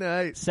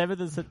 8-8. 7th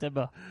of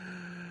September.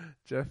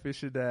 Jeff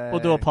Fisher Day. We'll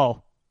do a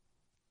poll.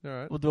 All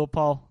right. We'll do a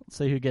poll.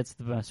 See who gets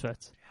the most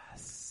votes.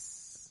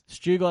 Yes.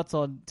 Stugatz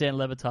on Dan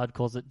Levitard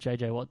calls it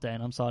JJ Watt Day,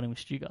 and I'm siding with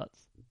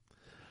Stugatz.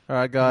 All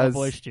right, guys. My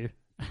boy Stu.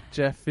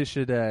 Jeff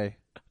Fisher Day.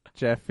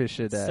 Jeff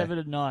Fisher Day.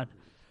 7-9.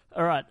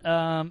 All right,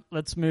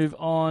 let's move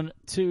on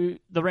to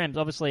the Rams.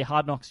 Obviously,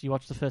 Hard Knocks. You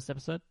watched the first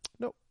episode?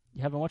 Nope.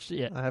 You haven't watched it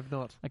yet? I have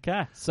not.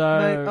 Okay, so...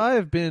 Mate, I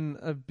have been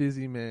a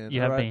busy man. You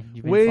have been.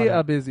 You've been we funny.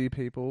 are busy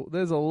people.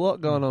 There's a lot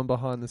going on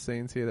behind the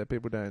scenes here that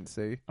people don't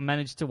see. I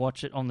managed to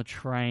watch it on the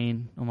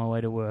train on my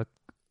way to work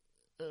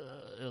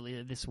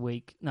earlier this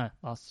week. No,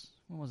 last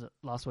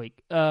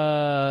week.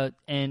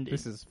 And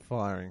this is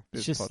firing,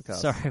 this podcast.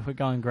 Sorry, we're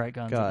going great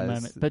guns guys, at the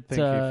moment. But thank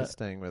you for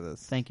staying with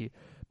us. Thank you.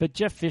 But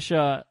Jeff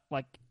Fisher,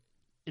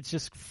 it's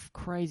just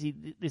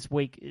crazy this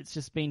week. It's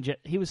just been...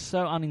 He was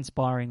so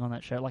uninspiring on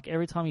that show.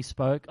 Every time he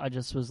spoke, I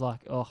just was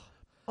like, oh.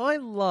 I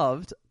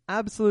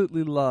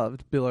absolutely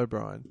loved Bill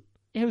O'Brien.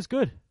 It was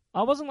good.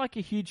 I wasn't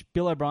a huge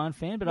Bill O'Brien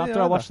fan, but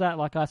after I watched that,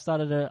 I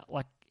started to,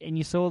 and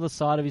you saw the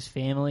side of his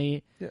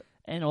family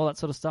and all that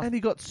sort of stuff. And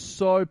he got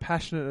so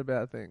passionate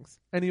about things.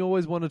 And he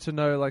always wanted to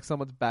know,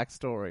 someone's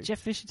backstory. Jeff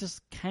Fisher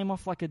just came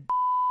off like a...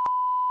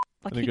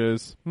 and he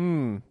goes,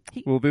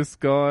 will this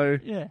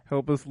guy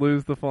help us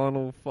lose the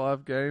final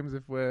 5 games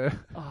if we're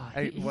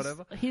 8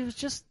 whatever? He was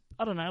just,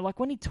 I don't know,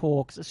 when he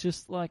talks, it's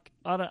just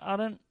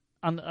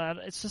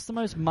it's just the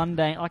most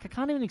mundane, I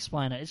can't even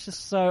explain it. It's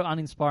just so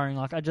uninspiring.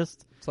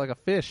 It's like a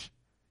fish.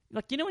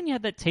 When you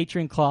had that teacher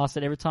in class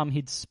that every time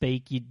he'd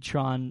speak, you'd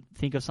try and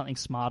think of something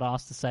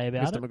smart-ass to say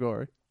about Mr. it?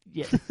 McGorry.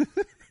 Yeah.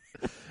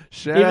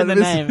 even the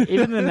name,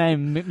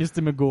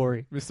 Mr.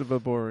 McGorry.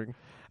 Mr. Boring.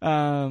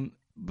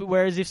 But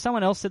whereas if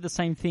someone else said the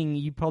same thing,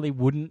 you probably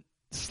wouldn't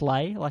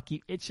slay.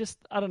 It's just,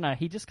 I don't know.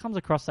 He just comes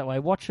across that way.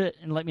 Watch it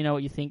and let me know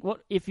what you think.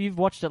 If you've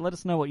watched it, let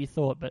us know what you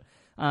thought. But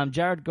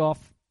Jared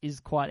Goff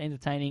is quite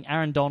entertaining.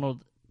 Aaron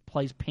Donald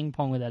plays ping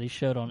pong without his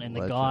shirt on, and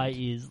the guy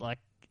is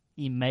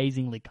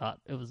amazingly cut.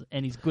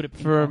 And he's good at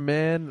ping pong. For a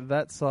man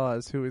that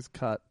size who is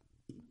cut,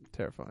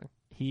 terrifying.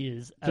 He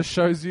is. Just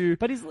shows you.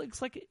 But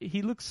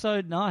he looks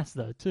so nice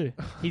though too.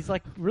 He's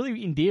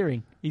really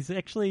endearing. He's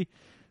actually.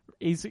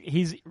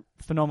 He's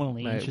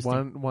phenomenally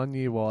interesting. One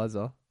year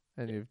wiser,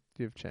 and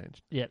you've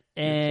changed. Yeah,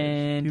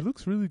 and he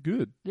looks really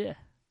good. Yeah,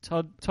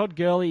 Todd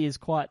Gurley is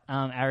quite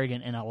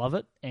arrogant, and I love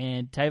it.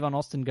 And Tavon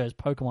Austin goes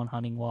Pokemon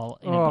hunting while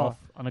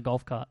on a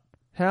golf cart.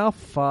 How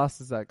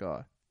fast is that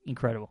guy?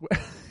 Incredible.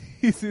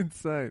 He's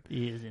insane.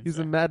 He is insane. He's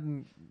a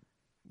Madden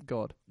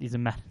god. He's a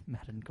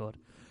Madden god.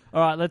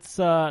 All right,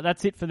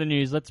 that's it for the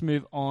news. Let's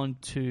move on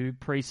to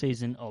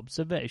preseason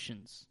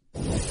observations.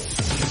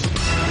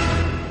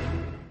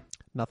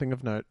 Nothing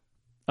of note.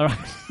 All right.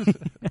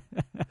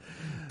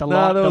 The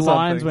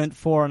Lions went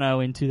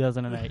 4-0 in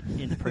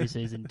 2008 in the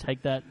preseason.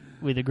 Take that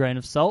with a grain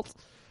of salt.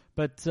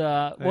 But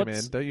hey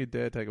man, don't you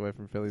dare take away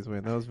from Philly's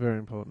win. That was very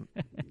important.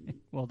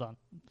 Well done.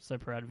 So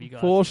proud of you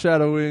guys.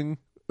 Foreshadowing.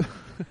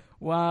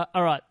 Well,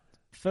 all right.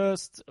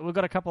 First, we've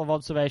got a couple of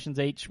observations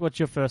each. What's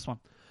your first one?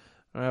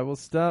 All right, we'll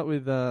start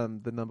with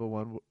the number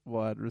 1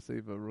 wide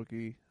receiver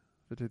rookie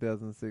for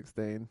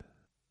 2016.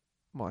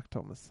 Mike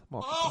Thomas.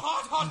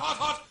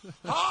 Hot.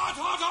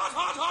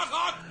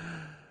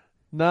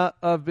 Nah,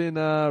 I've been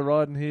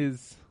riding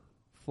his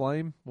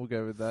flame. We'll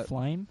go with that.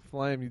 Flame?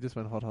 Flame, you just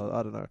went hot.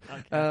 I don't know.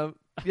 Okay.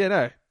 Yeah,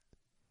 no.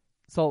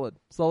 Solid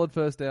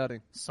first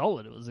outing.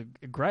 Solid. It was a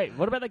great.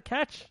 What about the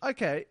catch?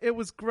 Okay, it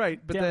was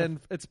great, but then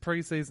it's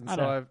preseason,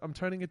 so I'm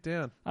toning it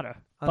down. I know.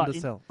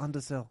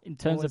 Undersell. In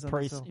terms of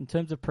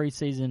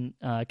preseason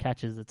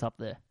catches, it's up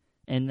there,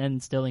 and then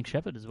Sterling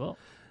Shepard as well.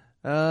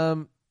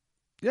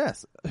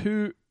 Yes,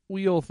 who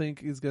we all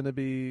think is going to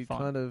be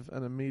kind of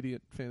an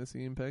immediate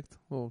fantasy impact.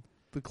 Well,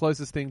 the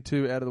closest thing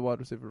to out of the wide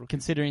receiver rookies.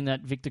 Considering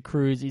that Victor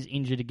Cruz is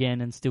injured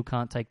again and still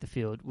can't take the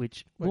field,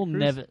 which we'll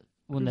never.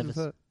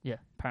 Yeah,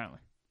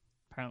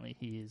 apparently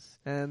he is.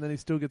 And then he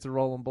still gets a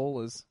roll on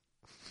ballers.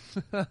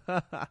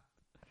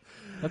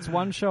 That's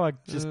one show I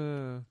just,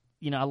 I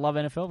love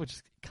NFL, but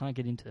just can't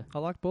get into. I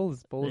like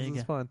ballers. Ballers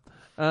is fun.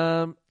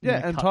 And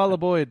Tyler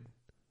Boyd.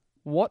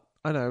 What?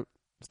 I know,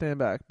 stand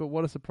back, but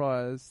what a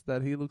surprise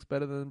that he looks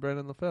better than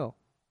Brandon LaFell.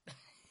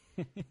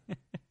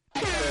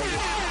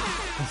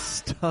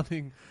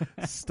 Stunning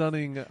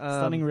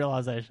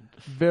realization.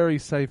 Very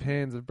safe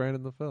hands of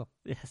Brandon LaFell.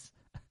 Yes.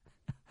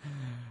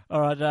 All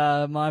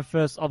right, my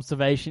first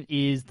observation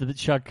is the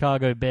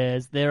Chicago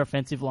Bears. Their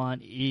offensive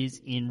line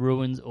is in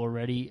ruins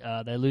already.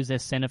 They lose their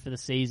center for the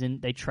season.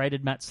 They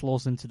traded Matt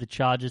Slauson to the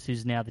Chargers,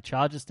 who's now the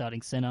Chargers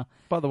starting center.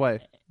 By the way,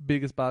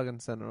 biggest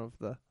bargain center of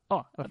the...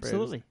 Oh,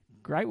 absolutely.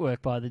 Great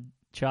work by the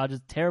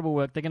Chargers. Terrible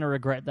work. They're going to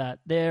regret that.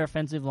 Their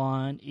offensive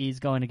line is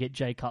going to get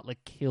Jay Cutler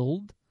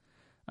killed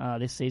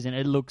this season.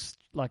 It looks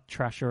like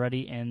trash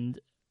already, and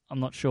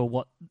I'm not sure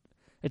what...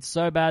 It's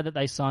so bad that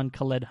they signed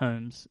Khaled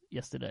Holmes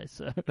yesterday.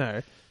 So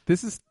no,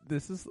 this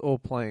is all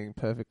playing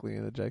perfectly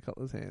into Jay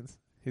Cutler's hands.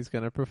 He's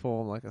going to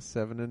perform like a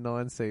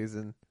 7-9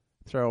 season,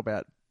 throw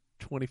about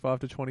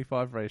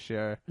 25-25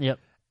 ratio. Yep,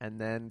 and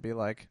then be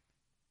like,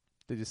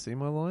 "Did you see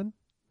my line?"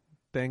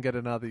 Then get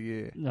another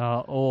year.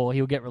 Or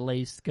he'll get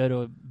released, go to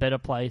a better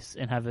place,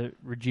 and have a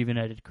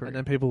rejuvenated career. And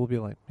then people will be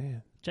like,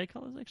 "Man, Jay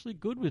Cutler's actually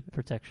good with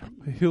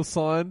protection." He'll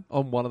sign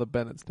on one of the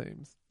Bennett's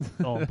teams.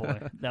 Oh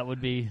boy, that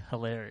would be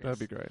hilarious. That'd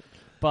be great.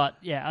 But,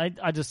 yeah,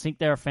 I just think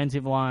their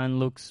offensive line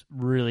looks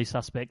really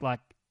suspect.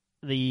 Like,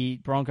 the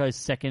Broncos'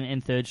 second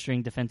and third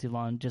string defensive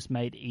line just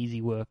made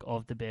easy work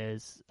of the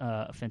Bears'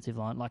 offensive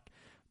line. Like,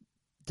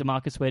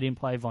 DeMarcus Ware didn't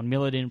play, Von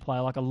Miller didn't play.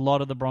 Like, a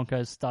lot of the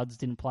Broncos' studs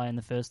didn't play, and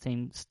the first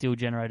team still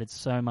generated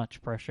so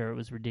much pressure. It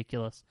was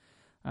ridiculous.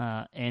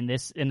 And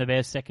the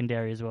Bears'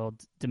 secondary as well,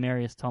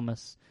 Demaryius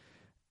Thomas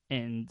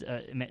and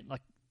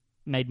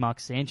made Mark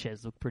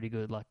Sanchez look pretty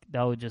good. Like, they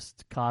were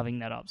just carving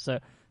that up. So...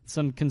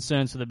 some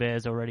concerns for the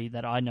Bears already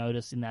that I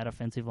noticed in that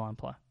offensive line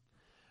play.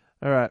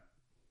 All right.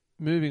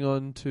 Moving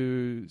on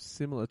to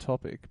similar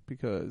topic,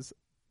 because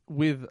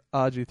with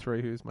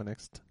RG3, who's my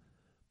next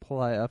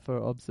player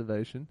for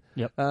observation,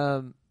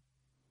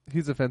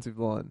 his offensive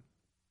line,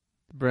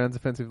 Brown's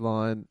offensive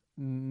line,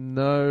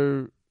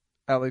 no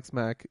Alex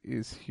Mack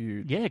is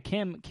huge. Yeah,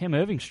 Cam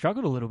Irving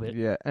struggled a little bit.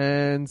 Yeah,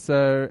 and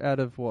so out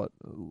of what?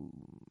 I'm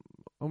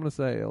going to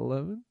say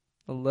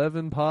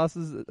 11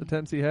 passes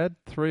attempts he had,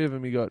 3 of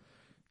them he got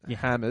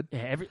hammered.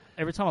 Yeah,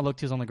 every time I looked,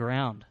 he was on the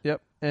ground.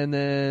 Yep. And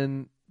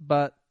then,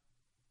 but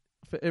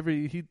for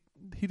he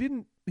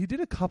did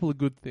a couple of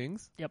good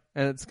things. Yep.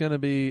 And it's going to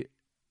be,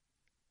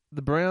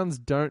 the Browns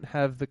don't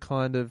have the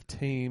kind of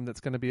team that's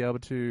going to be able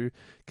to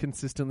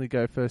consistently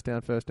go first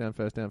down like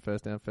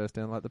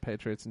the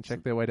Patriots and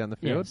check their way down the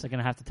field. Yeah, so they're going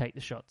to have to take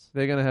the shots.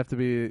 They're going to have to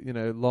be,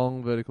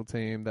 long vertical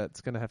team that's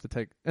going to have to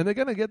take, and they're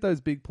going to get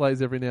those big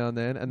plays every now and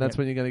then, and that's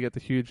when you're going to get the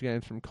huge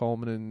games from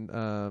Coleman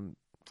and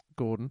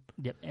Gordon.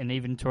 Yep, and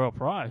even Terrell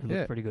Pryor, who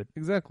looked pretty good.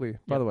 Exactly.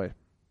 By the way,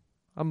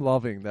 I'm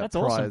loving that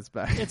Pryor's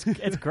back.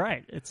 It's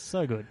great. It's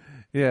so good.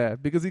 Yeah,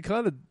 because he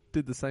kind of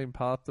did the same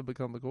path to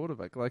become the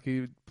quarterback. Like,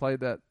 he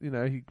played that,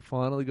 he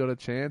finally got a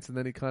chance, and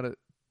then he kind of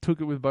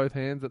took it with both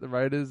hands at the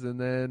Raiders, and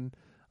then,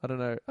 I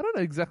don't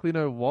exactly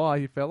know why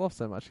he fell off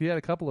so much. He had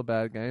a couple of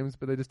bad games,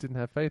 but they just didn't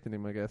have faith in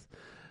him, I guess.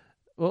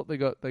 Well, they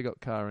got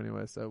Carr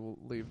anyway, so we'll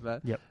leave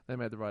that. Yep. They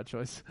made the right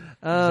choice.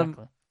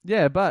 Exactly.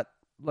 Yeah, but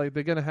like,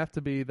 they're going to have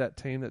to be that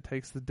team that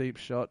takes the deep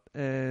shot,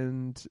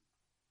 and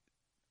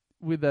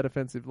with that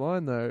offensive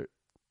line, though,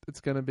 it's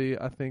going to be,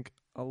 I think,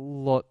 a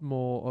lot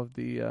more of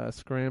the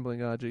scrambling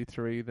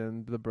RG3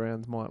 than the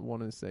Browns might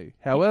want to see.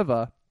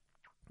 However,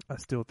 I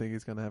still think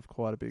he's going to have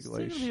quite a big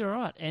leash. He's going to be all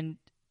right. And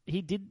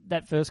he did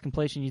that first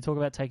completion. You talk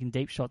about taking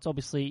deep shots.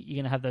 Obviously, you're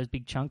going to have those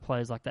big chunk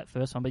plays like that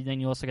first one, but then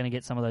you're also going to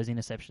get some of those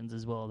interceptions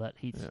as well that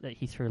he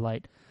threw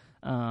late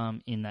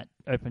in that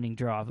opening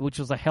drive, which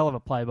was a hell of a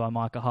play by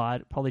Micah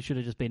Hyde. Probably should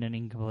have just been an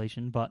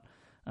incompletion, but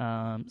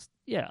I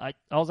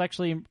was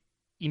actually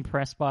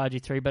impressed by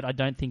RG3, but I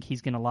don't think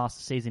he's going to last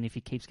the season if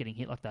he keeps getting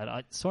hit like that.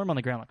 I saw him on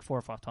the ground like 4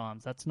 or 5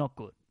 times. That's not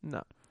good.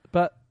 No,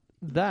 but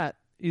that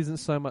isn't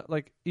so much,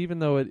 like, even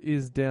though it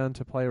is down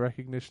to play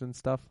recognition and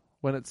stuff,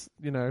 when it's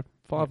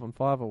 5 on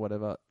 5 or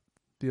whatever,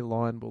 the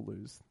line will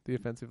lose. The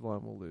offensive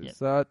line will lose.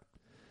 So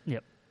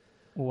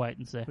we'll wait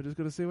and see. We're just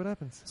going to see what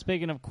happens.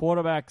 Speaking of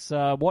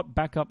quarterbacks, what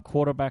backup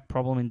quarterback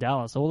problem in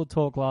Dallas? All the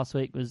talk last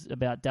week was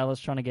about Dallas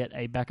trying to get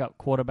a backup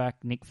quarterback,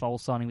 Nick Foles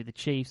signing with the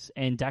Chiefs,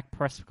 and Dak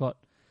Prescott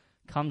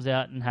comes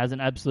out and has an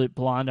absolute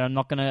blinder. I'm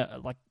not going to,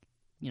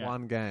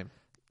 one game.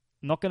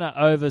 I'm not going to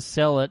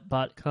oversell it,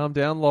 but... Calm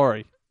down,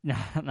 Laurie.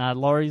 Nah,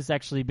 Laurie's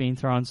actually been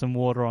throwing some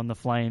water on the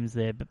flames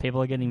there, but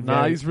people are getting very...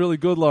 Nah, he's really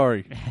good,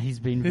 Laurie. He's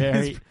been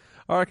very...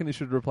 I reckon he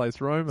should replace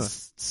Roma.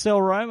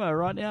 Sell Roma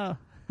right now.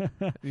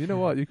 You know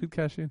what? You could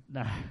cash in.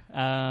 No.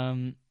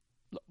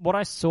 What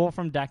I saw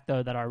from Dak,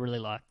 though, that I really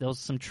liked, there was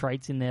some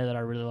traits in there that I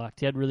really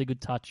liked. He had really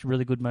good touch,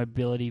 really good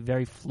mobility,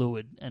 very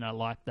fluid, and I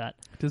liked that.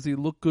 Does he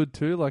look good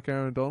too, like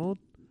Aaron Donald?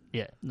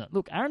 Yeah. No,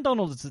 look, Aaron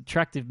Donald is an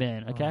attractive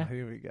man, okay? Oh,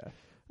 here we go.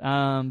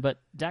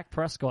 But Dak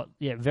Prescott,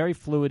 very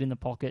fluid in the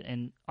pocket,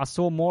 and I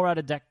saw more out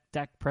of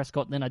Dak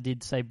Prescott than I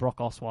did, say, Brock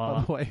Osweiler.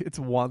 By the way, it's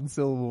one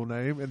syllable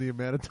name, and the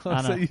amount of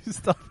times that you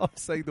start off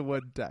saying the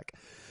word Dak.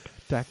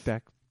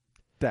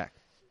 Dak.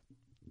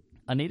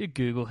 I need to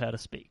Google how to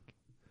speak.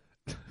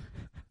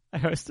 I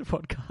host a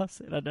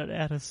podcast, and I don't know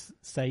how to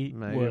say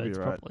words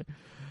properly.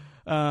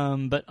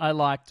 But I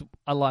liked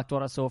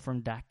what I saw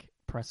from Dak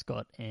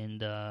Prescott,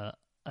 and I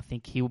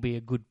think he'll be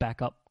a good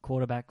backup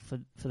quarterback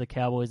for the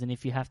Cowboys. And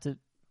if you have to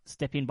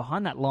step in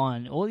behind that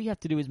line, all you have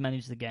to do is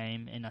manage the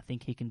game, and I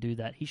think he can do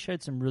that. He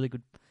showed some really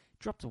good.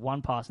 Dropped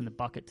one pass in the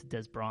bucket to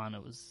Des Bryant.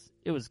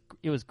 It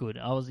was good.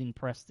 I was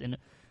impressed, and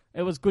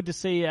it was good to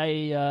see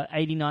a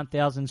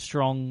 89,000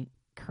 strong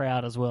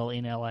crowd as well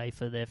in LA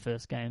for their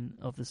first game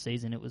of the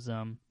season. It was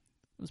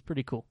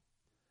pretty cool.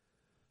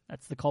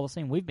 That's the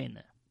Coliseum. We've been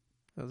there.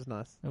 That was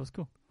nice. It was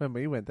cool. When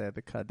we went there,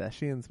 the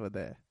Kardashians were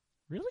there.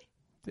 Really?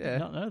 Yeah. I did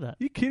not know that.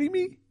 You kidding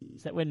me?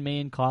 Is that when me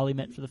and Kylie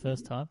met for the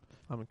first time?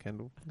 I'm a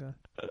Kendall guy.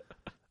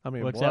 I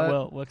mean, Works what? out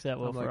well. Works out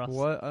well I'm for like, us.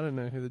 What? I don't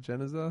know who the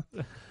Jenners are.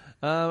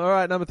 All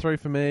right, number 3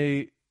 for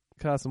me,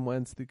 Carson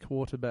Wentz, the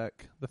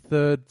quarterback, the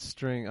third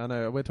string. I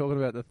know we're talking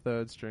about the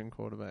third string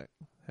quarterback.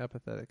 How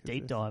pathetic is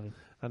Deep this? diving.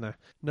 I know.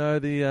 No,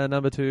 the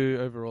number 2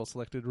 overall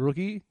selected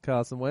rookie,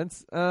 Carson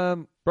Wentz,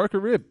 broke a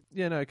rib.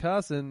 Yeah, no,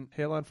 Carson,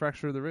 hairline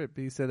fracture of the rib.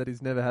 He said that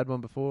he's never had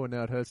one before, and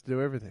now it hurts to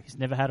do everything. He's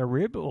never had a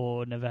rib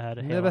or never had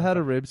a Never had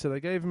a rib, so they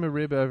gave him a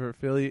rib over at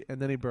Philly,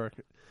 and then he broke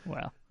it.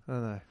 Wow. I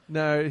know.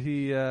 No,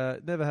 he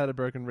never had a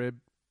broken rib,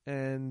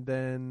 and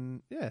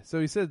then, so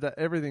he said that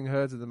everything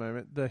hurts at the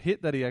moment. The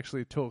hit that he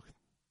actually took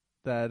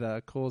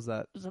that caused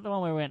that. Was that the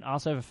one where he went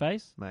arse over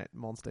face? Mate,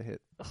 monster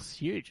hit. Oh, it's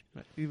huge.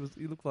 Mate,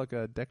 he looked like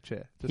a deck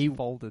chair, just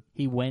folded.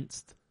 He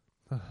winced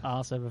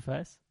arse over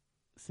face.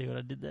 See what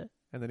I did there?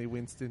 And then he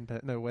winced in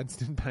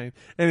pain.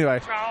 Anyway.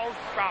 Charles,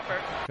 drop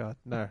it. God,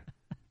 no.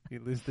 He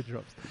lose the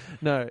drops.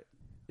 No,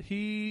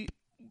 he...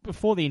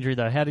 Before the injury,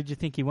 though, how did you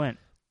think he went?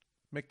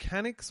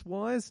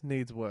 Mechanics-wise,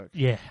 needs work.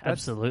 Yeah,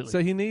 absolutely. So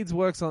he needs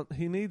work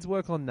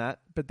on that,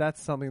 but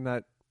that's something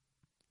that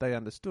they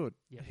understood.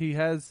 Yep. He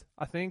has,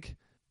 I think...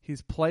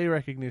 His play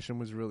recognition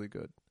was really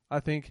good.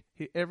 I think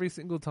every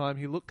single time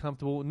he looked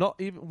comfortable. Not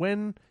even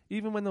when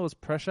there was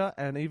pressure,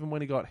 and even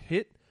when he got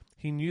hit,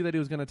 he knew that he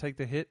was going to take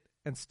the hit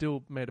and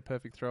still made a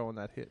perfect throw on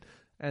that hit.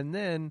 And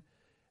then,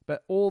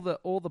 but all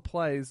the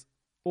plays,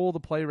 all the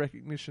play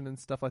recognition and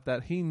stuff like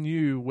that, he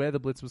knew where the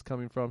blitz was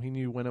coming from. He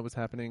knew when it was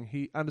happening.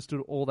 He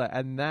understood all that,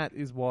 and that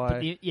is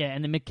why.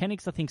 And the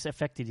mechanics I think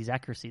affected his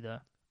accuracy though.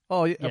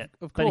 Oh yeah,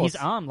 of course. But his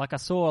arm, like I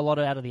saw a lot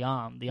out of the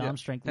arm. The arm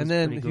strength was pretty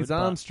good. And then his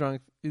arm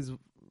strength is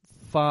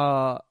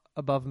far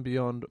above and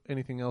beyond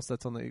anything else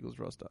that's on the Eagles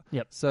roster.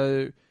 Yep.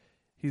 So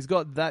he's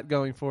got that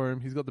going for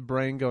him. He's got the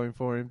brain going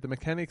for him. The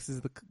mechanics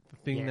is the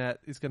thing that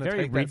is going to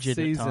take that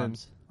season. At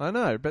times. I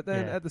know, but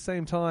then at the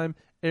same time,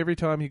 every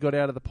time he got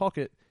out of the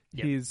pocket,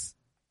 his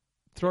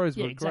throws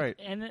were great.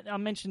 And I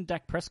mentioned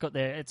Dak Prescott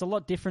there. It's a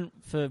lot different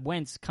for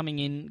Wentz coming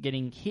in,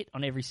 getting hit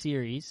on every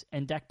series,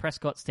 and Dak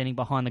Prescott standing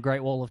behind the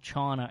Great Wall of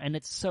China. And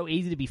it's so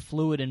easy to be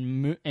fluid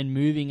and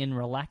moving and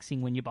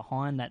relaxing when you're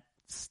behind that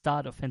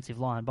stud offensive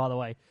line. By the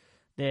way,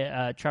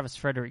 Travis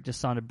Frederick just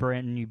signed a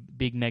brand new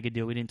big mega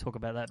deal. We didn't talk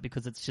about that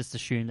because it's just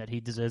assumed that he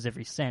deserves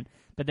every cent.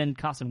 But then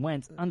Carson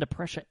Wentz, under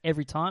pressure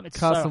every time. It's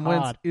Carson so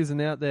hard. Wentz isn't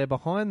out there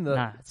behind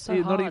it's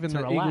so hard not even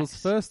the relax. Eagles'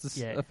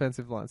 first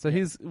offensive line. So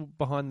he's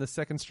behind the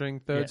second string,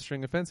 third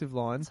string offensive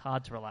line. It's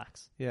hard to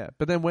relax. Yeah,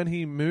 but then when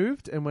he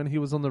moved and when he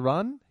was on the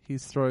run,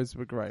 his throws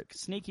were great.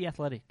 Sneaky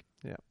athletic.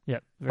 Yeah.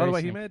 Yep. By the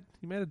way, he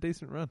made a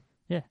decent run.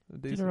 Yeah,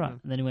 did it right. And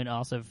then he went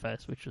arse over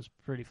face, which was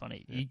pretty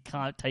funny. Yeah. You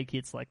can't take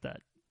hits like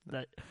that.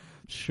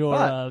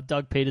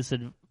 Doug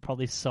Peterson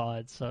probably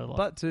sighed.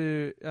 But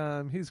to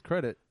his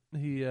credit,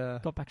 he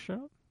got back straight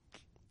up,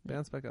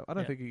 bounced back up. I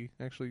don't think he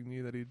actually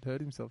knew that he'd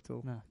hurt himself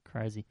till. No,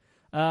 crazy.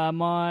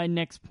 My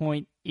next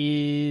point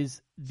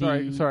is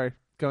Sorry.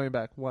 Going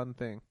back, one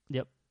thing.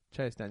 Yep.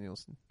 Chase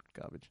Danielson,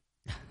 garbage.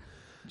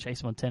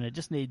 Chase Montana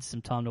just needs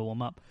some time to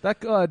warm up.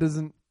 That guy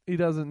doesn't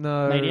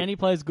know. Mate, he only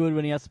plays good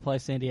when he has to play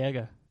San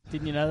Diego.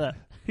 Didn't you know that?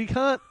 He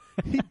can't.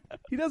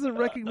 He doesn't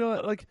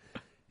recognize. Like,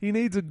 he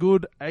needs a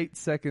good 8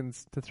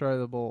 seconds to throw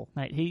the ball.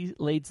 Mate, he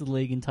leads the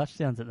league in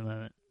touchdowns at the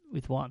moment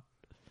with 1.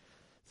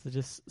 So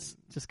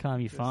just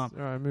calm your farm.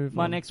 All right, move on.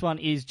 My next one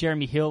is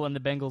Jeremy Hill and the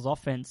Bengals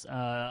offense.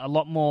 A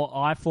lot more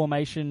I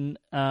formation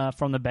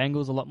from the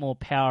Bengals, a lot more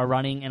power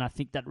running, and I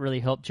think that really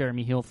helped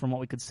Jeremy Hill from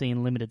what we could see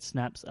in limited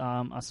snaps.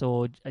 I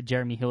saw a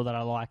Jeremy Hill that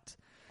I liked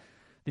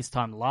this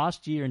time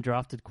last year and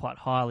drafted quite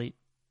highly.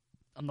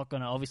 I'm not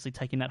going to obviously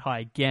take him that high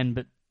again,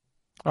 but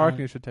I reckon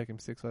you should take him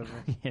 6 overall.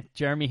 Yeah,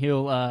 Jeremy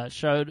Hill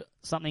showed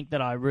something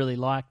that I really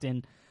liked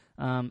and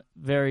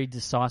very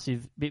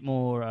decisive, bit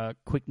more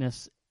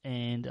quickness,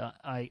 and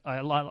I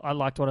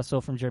liked what I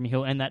saw from Jeremy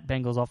Hill and that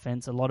Bengals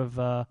offense. A lot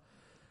of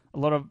a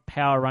lot of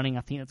power running.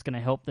 I think that's going to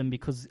help them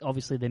because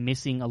obviously they're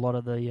missing a lot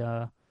of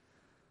their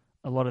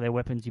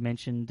weapons. You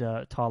mentioned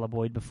Tyler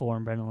Boyd before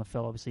and Brendan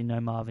LaFell. Obviously, no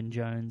Marvin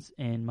Jones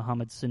and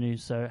Mohamed Sanu.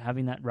 So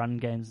having that run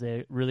games,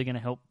 they're really going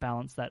to help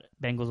balance that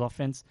Bengals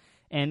offense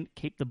and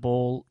keep the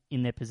ball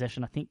in their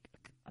possession. I think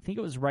it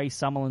was Ray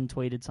Summerlin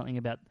tweeted something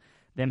about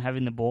them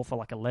having the ball for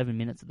like 11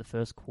 minutes of the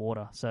first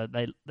quarter. So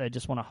they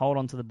just want to hold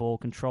on to the ball,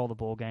 control the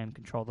ball game,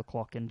 control the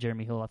clock. And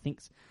Jeremy Hill, I think,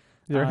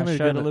 showed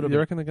a little bit. You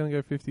reckon they're going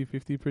to go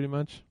 50-50 pretty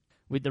much?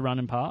 With the run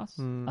and pass?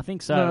 I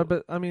think so. No,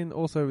 but I mean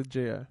also with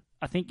Gio.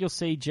 I think you'll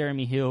see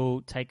Jeremy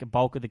Hill take a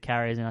bulk of the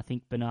carries, and I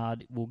think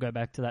Bernard will go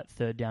back to that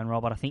third down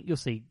role. But I think you'll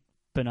see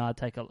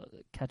Bernard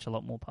catch a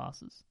lot more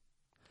passes.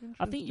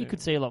 I think you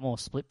could see a lot more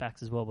split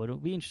backs as well, but it'll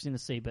be interesting to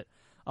see. But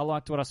I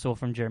liked what I saw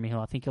from Jeremy Hill.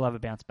 I think he'll have a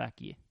bounce back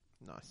year.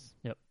 Nice.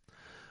 Yep.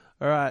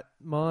 All right.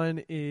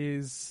 Mine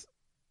is,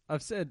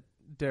 I've said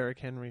Derrick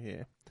Henry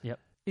here. Yep.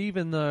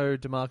 Even though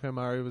DeMarco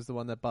Murray was the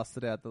one that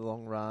busted out the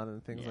long run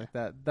and things like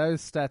that,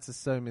 those stats are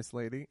so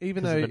misleading.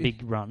 Even though the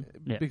big run.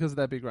 Because of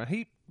that big run.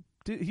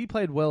 He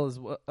played well as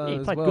well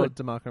good.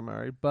 DeMarco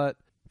Murray, but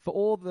for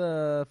all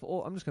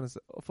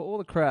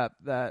the crap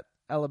that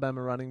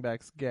Alabama running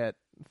backs get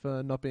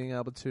for not being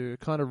able to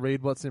kind of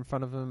read what's in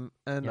front of them,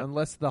 and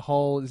unless the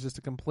hole is just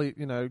a complete,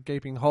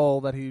 gaping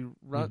hole that he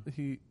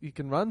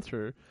can run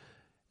through,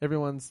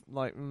 everyone's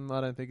like,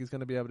 I don't think he's going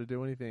to be able to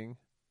do anything,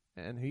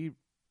 and he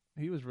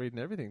was reading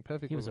everything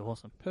perfectly. He was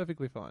awesome,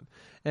 perfectly fine.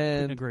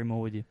 And couldn't agree more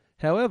with you.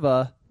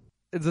 However,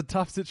 it's a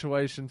tough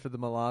situation for the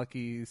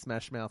Malarkey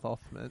Smash Mouth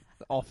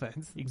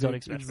offense.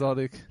 Exotic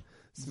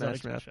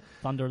Smash Mouth.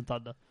 Thunder and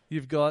Thunder.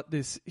 You've got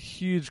this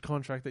huge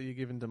contract that you're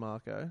giving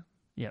DeMarco.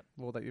 Yep.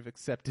 Well, that you've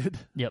accepted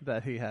yep.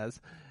 that he has.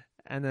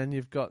 And then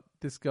you've got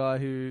this guy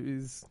who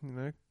is,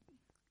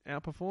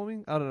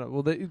 outperforming. I don't know.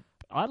 Well,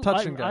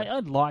 touch and go. I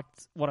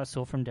liked what I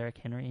saw from Derrick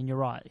Henry, and you're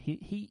right.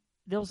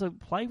 There was a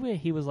play where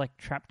he was like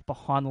trapped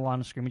behind the line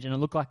of scrimmage, and it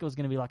looked like it was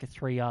going to be like a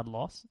 3-yard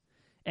loss.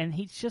 And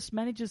he just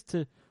manages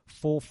to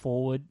fall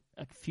forward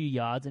a few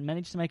yards and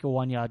managed to make a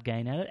 1-yard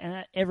gain at it. And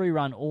at every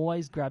run,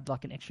 always grabbed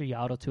like an extra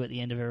yard or two at the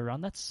end of every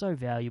run. That's so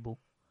valuable.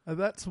 And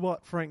that's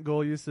what Frank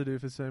Gore used to do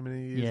for so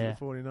many years at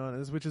the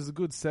 49ers, which is a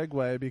good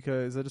segue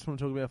because I just want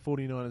to talk about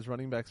 49ers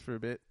running backs for a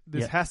bit.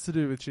 This has to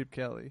do with Chip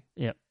Kelly.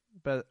 Yep.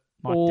 But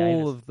Mike all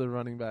Davis. of the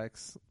running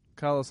backs,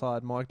 Carlos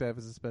Hyde, Mike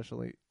Davis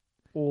especially,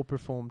 all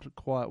performed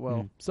quite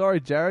well. Sorry,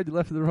 Jared, you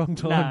left at the wrong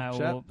time.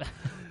 Well,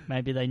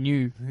 maybe they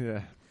knew.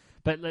 Yeah.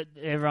 But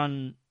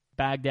everyone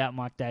bagged out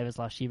Mike Davis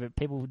last year, but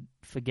people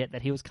forget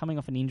that he was coming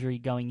off an injury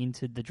going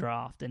into the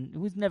draft, and it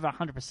was never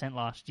 100%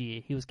 last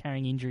year. He was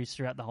carrying injuries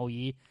throughout the whole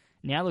year.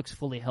 Now looks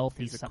fully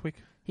healthy. He's a quick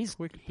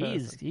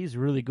He's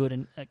really good,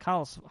 and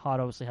Carlos Hyde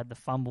obviously had the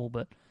fumble,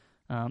 but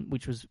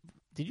which was,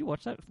 did you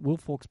watch that? Will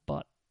Falk's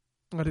butt.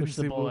 I didn't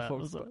see Will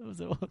Falk's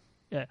butt.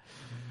 Yeah.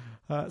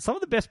 Some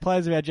of the best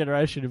players of our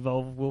generation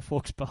involve Will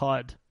Falk's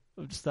behind.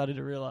 I've just started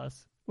to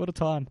realise. What a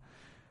time.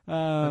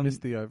 I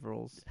missed the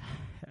overalls.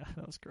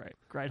 That was great.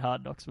 Great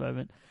Hard Knocks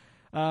moment.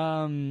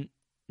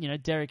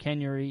 Derrick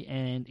Henry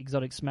and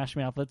exotic Smash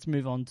Mouth. Let's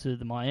move on to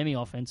the Miami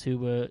offense, who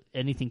were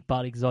anything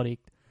but exotic.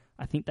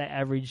 I think they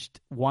averaged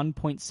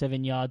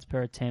 1.7 yards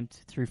per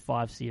attempt through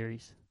 5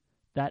 series.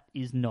 That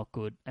is not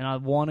good. And I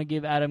want to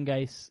give Adam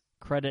Gase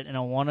credit, and I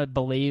want to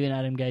believe in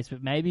Adam Gase,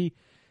 but maybe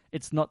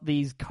it's not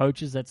these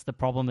coaches that's the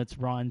problem. It's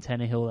Ryan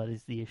Tannehill that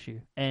is the issue.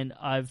 And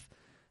I've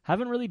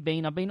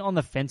been on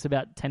the fence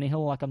about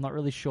Tannehill. Like, I'm not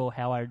really sure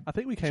how I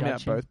think we came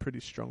out both pretty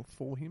strong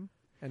for him,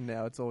 and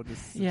now it's all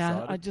just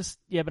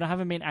but I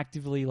haven't been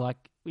actively, like,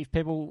 if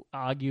people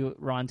argue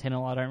Ryan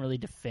Tannehill, I don't really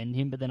defend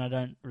him, but then I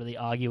don't really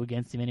argue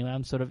against him anyway.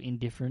 I'm sort of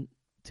indifferent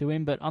to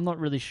him, but I'm not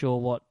really sure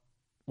what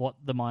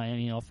the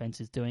Miami offense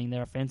is doing.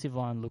 Their offensive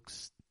line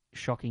looks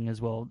shocking as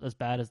well, as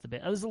bad as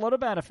there's a lot of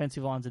bad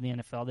offensive lines in the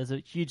NFL. There's a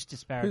huge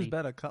disparity. Who's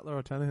better, Cutler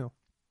or Tannehill?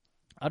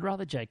 I'd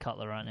rather Jay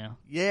Cutler right now.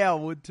 Yeah, I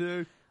would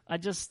too.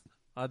 He's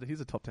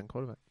a top 10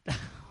 quarterback.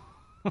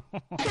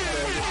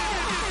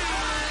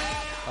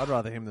 I'd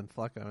rather him than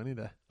Flacco any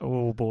day.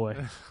 Oh boy,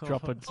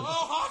 dropping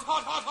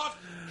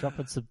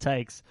some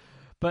takes.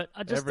 But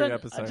I just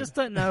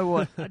don't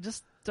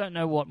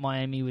know what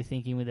Miami were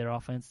thinking with their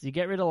offense. You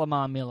get rid of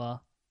Lamar Miller,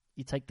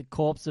 you take the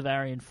corpse of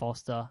Arian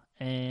Foster,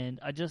 and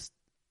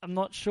I'm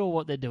not sure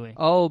what they're doing.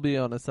 I'll be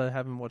honest, I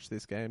haven't watched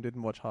this game.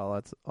 Didn't watch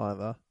highlights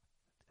either.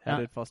 How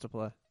did Foster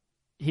play?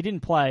 He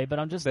didn't play, but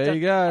there you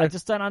go. I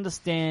just don't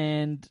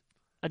understand.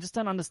 I just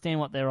don't understand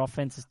what their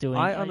offense is doing.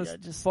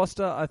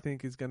 Foster, I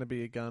think, is going to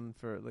be a gun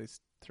for at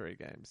least 3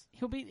 games.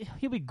 He'll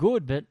be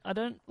good, but I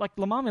don't like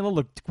Lamar Miller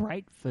looked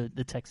great for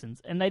the Texans,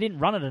 and they didn't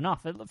run it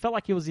enough. It felt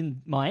like he was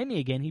in Miami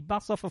again. He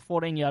busts off a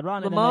 14-yard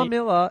run. Lamar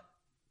Miller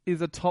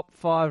is a top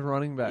 5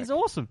 running back. He's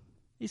awesome.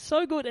 He's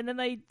so good. And then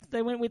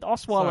they went with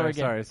Osweiler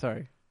again.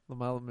 Sorry.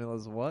 Lamar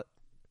Miller's what?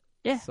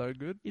 Yeah, so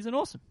good. He's an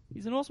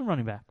awesome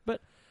running back,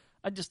 but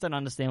I just don't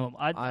understand what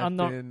I'm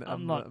not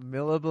a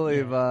Miller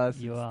believer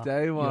since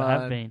day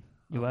one.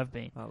 You have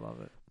been. I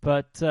love it.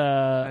 But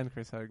and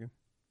Chris Hogan.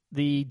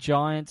 The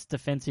Giants'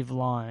 defensive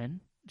line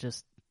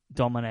just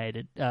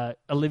dominated.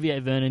 Olivier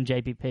Vernon,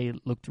 JPP,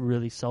 looked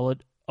really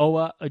solid.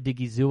 Owa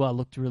Odigizua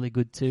looked really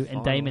good too.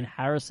 And Damon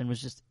Harrison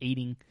was just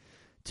eating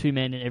two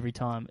men in every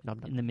time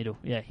in the middle.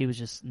 Yeah, he was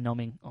just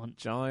nomming on.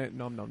 Giant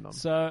nom.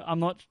 So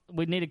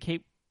we need to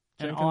keep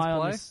an eye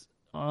on this.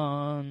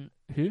 On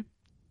who?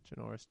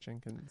 Janoris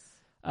Jenkins.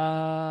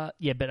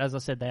 Yeah, but as I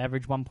said, they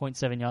averaged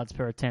 1.7 yards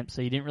per attempt,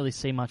 so you didn't really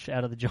see much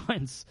out of the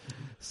Giants'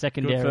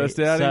 secondary. Good first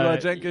outing by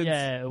Jenkins.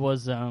 Yeah, it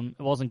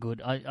wasn't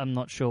good. I'm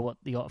not sure what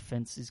the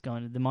offense is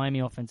going to. The Miami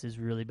offense is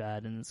really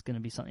bad, and it's going to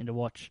be something to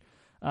watch.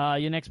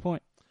 Your next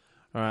point.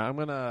 All right, I'm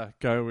going to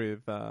go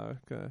with, going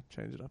to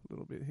change it up a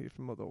little bit here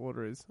from what the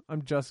order is.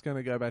 I'm just going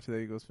to go back to the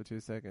Eagles for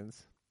 2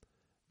 seconds.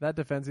 That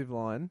defensive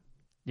line.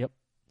 Yep.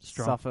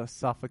 Strong.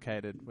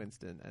 Suffocated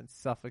Winston and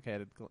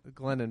suffocated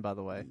Glennon, by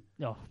the way.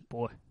 Oh,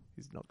 boy.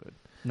 He's not good.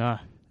 No.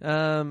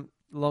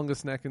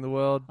 Longest neck in the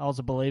world. I was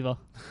a believer.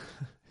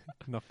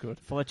 Not good.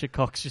 Fletcher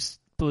Cox just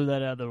blew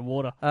that out of the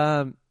water.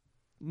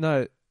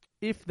 No.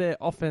 If their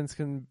offense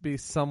can be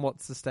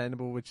somewhat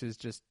sustainable, which is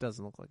just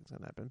doesn't look like it's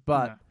going to happen,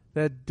 but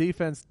their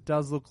defense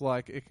does look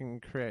like it can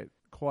create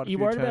quite a few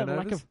turnovers. You worried about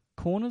lack of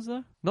corners,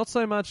 though? Not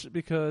so much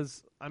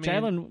because,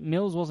 Jalen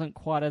Mills wasn't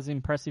quite as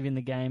impressive in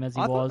the game as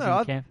he was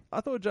in camp.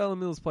 I thought Jalen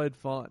Mills played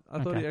fine.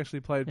 I thought he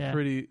actually played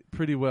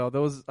pretty well.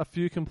 There was a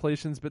few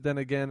completions, but then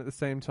again, at the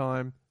same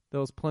time,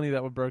 there was plenty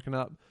that were broken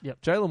up.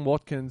 Yep. Jalen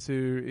Watkins,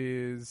 who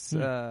is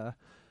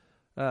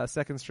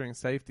second-string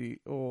safety,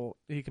 or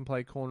he can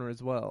play corner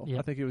as well. Yep.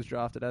 I think he was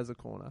drafted as a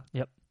corner.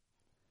 Yep.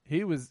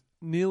 He was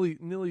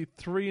nearly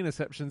 3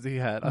 interceptions he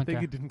had. I think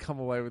he didn't come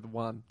away with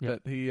one,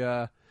 but he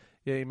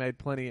made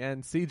plenty.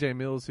 And CJ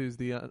Mills, who's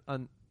the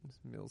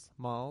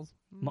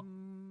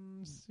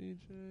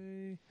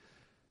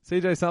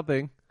CJ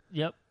something.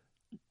 Yep.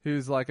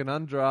 Who's like an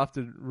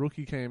undrafted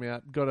rookie, came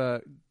out, got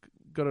a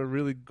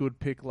really good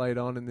pick late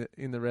on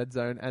in the red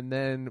zone, and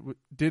then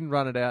didn't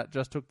run it out,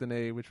 just took the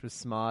knee, which was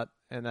smart.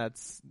 And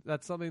that's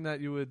something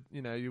that you would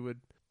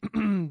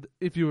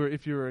if you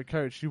were a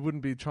coach, you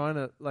wouldn't be trying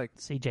to like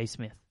CJ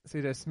Smith.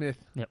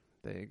 Yep.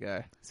 There you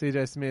go.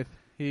 CJ Smith.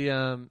 He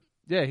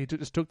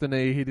just took the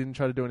knee. He didn't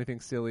try to do anything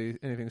silly,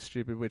 anything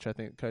stupid, which I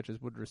think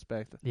coaches would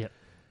respect. Yep.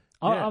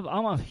 Yeah.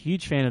 I'm a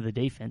huge fan of the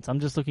defense. I'm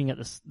just looking at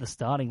the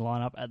starting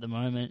lineup at the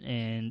moment,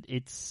 and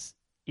it's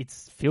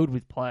filled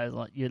with players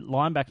like your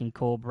linebacking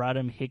core,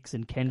 Bradham, Hicks,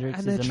 and Kendricks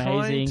is amazing.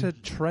 And they're trying to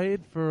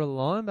trade for a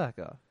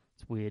linebacker.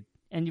 It's weird.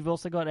 And you've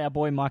also got our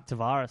boy Mike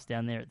Tavares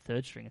down there at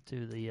third stringer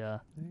too, the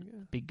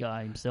big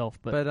guy himself.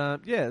 But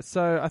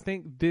so I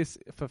think this,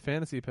 for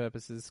fantasy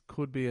purposes,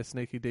 could be a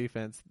sneaky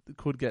defense.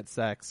 Could get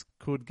sacks.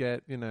 Could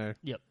get,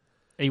 Yep.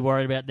 Are you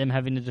worried about them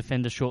having to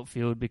defend a short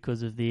field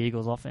because of the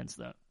Eagles' offense,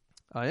 though?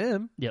 I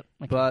am. Yep.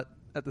 Okay. But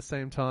at the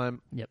same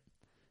time... Yep.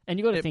 And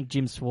you got to think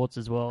Jim Schwartz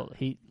as well.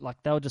 They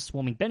were just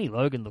swarming. Benny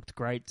Logan looked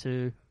great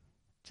too.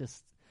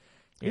 Just...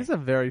 Yeah. He's a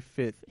very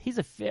fit. He's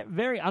a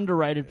very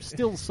underrated,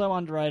 still so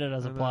underrated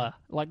as a player.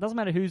 Like, doesn't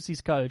matter who's his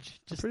coach.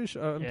 I'm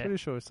pretty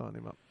sure we signed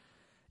him up.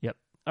 Yep.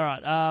 All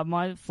right.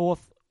 My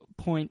fourth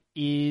point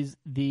is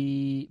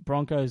the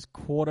Broncos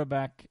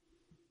quarterback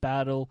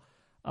battle.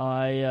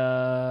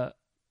 Sorry,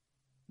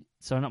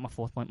 not my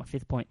fourth point. My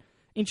fifth point.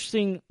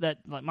 Interesting that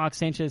like Mark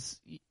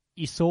Sanchez.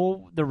 You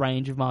saw the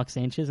range of Mark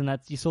Sanchez, and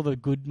you saw the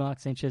good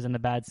Mark Sanchez and the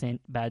bad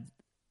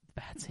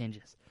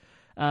Sanchez.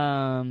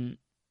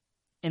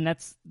 And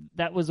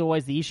that was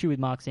always the issue with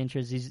Mark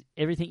Sanchez, is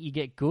everything you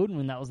get good,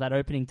 when that was that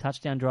opening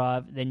touchdown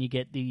drive, then you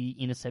get the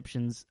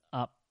interceptions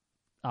up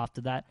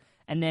after that.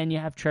 And then you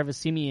have Trevor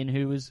Siemian,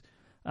 who was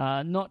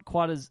not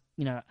quite as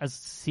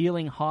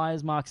ceiling high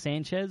as Mark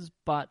Sanchez,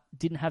 but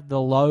didn't have the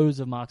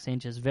lows of Mark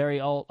Sanchez. Very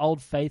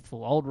old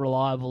faithful, old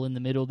reliable in the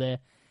middle there.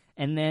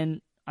 And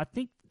then I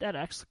think that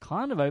actually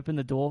kind of opened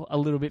the door a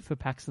little bit for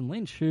Paxton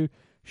Lynch, who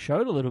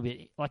showed a little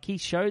bit. Like, he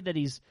showed that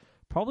he's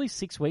probably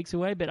 6 weeks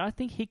away, but I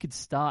think he could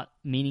start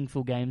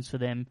meaningful games for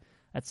them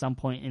at some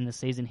point in the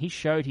season. He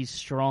showed his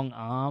strong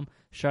arm,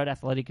 showed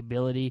athletic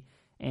ability,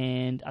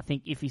 and I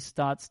think if he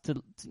starts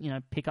to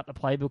pick up the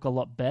playbook a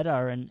lot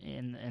better,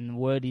 and the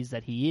word is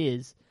that he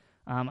is,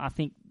 I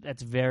think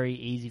that's very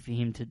easy for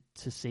him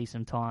to see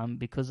some time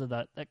because of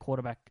that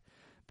quarterback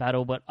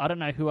battle. But I don't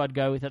know who I'd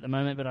go with at the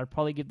moment, but I'd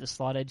probably give the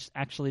slight edge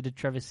actually to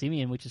Trevor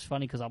Siemian, which is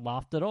funny because I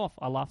laughed it off.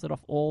 I laughed it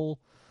off all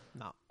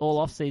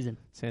off season.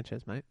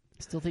 Sanchez, mate.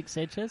 Still think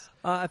Sanchez?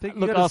 I think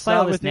I'll say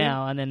all this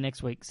now, and then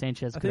next week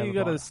Sanchez. I think you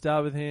got to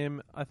start with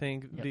him. I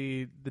think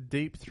the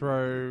deep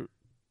throw,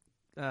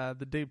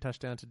 the deep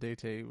touchdown to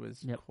DT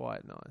was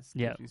quite nice.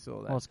 Yeah, you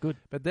saw that. Well, it's good.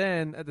 But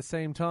then at the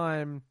same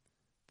time,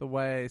 the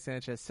way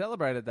Sanchez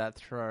celebrated that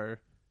throw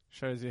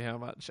shows you how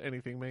much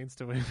anything means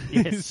to him.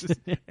 Yes,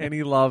 just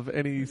any love,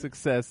 any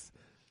success,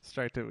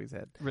 straight to his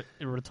head.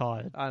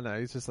 Retired. I know.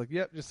 He's just like,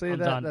 yep, just see I'm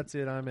that. done. That's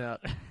it. I'm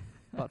out.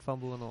 Butt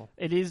fumble and all.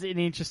 It is an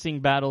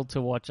interesting battle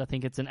to watch. I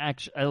think it's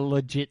a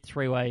legit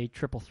three-way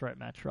triple threat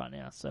match right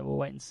now. So we'll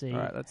wait and see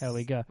how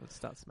we go. Let's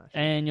start smashing.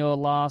 And your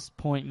last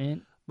point,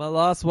 man? My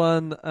last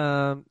one,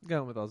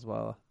 going with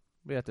Osweiler.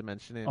 We have to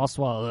mention him.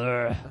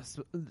 Osweiler.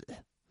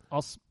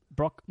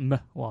 Brock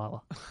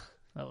Weiler.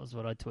 That was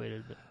what I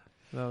tweeted. But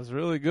that was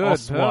really good. That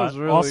was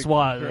really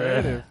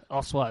creative.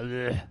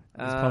 Osweiler.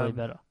 That's probably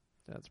better.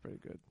 That's pretty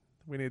good.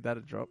 We need that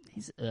to drop.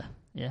 He's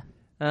yeah.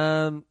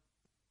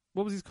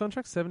 What was his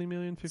contract? 70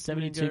 million, 50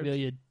 72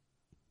 million.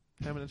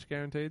 How much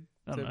guaranteed?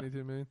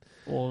 72 million.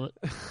 All of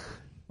it.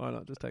 Why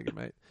not? Just take it,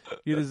 mate.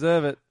 You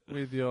deserve it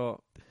with your,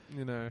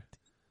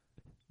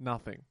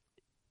 nothing.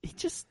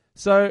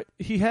 So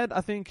he had,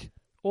 I think,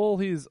 all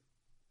his.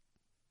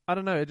 I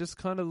don't know. It just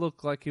kind of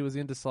looked like he was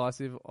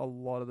indecisive a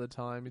lot of the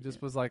time. He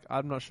just was like,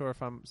 I'm not sure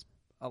if I'm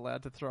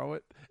allowed to throw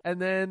it. And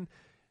then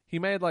he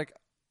made like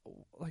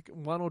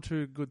one or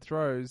two good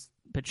throws,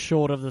 but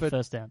short of the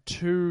first down.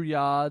 2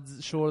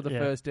 yards short of the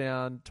first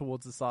down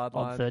towards the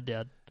sideline. On third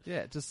down.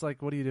 Yeah, just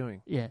like, what are you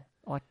doing? Yeah,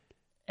 like,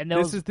 and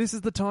this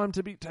is the time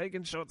to be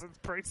taking shots. It's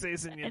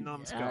preseason, you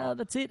numbskull.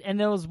 That's it. And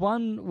there was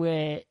one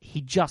where he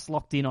just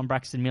locked in on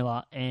Braxton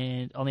Miller,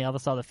 and on the other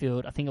side of the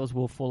field, I think it was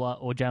Will Fuller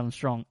or Jalen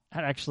Strong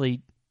had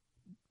actually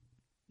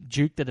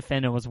juked the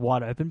defender, was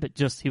wide open, but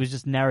he was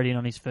just narrowed in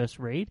on his first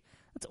read.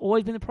 That's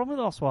always been the problem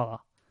with Osweiler.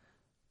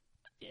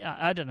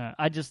 I don't know.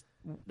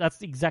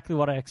 That's exactly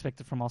what I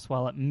expected from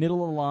Osweiler.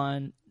 Middle of the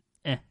line,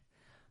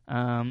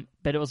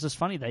 but it was just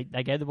funny.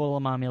 They gave the ball to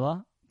Lamar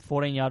Miller,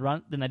 14-yard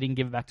run, then they didn't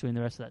give it back to him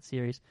the rest of that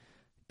series.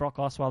 Brock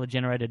Osweiler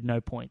generated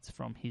no points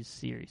from his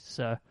series.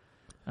 So,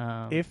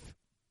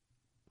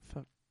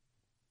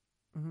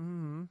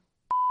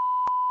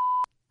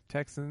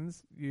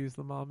 Texans use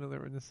Lamar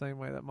Miller in the same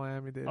way that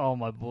Miami did, oh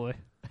my boy,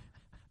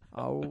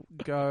 I'll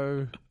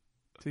go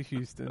to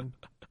Houston.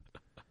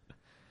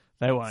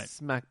 They won't.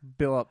 Smack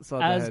Bill up the side of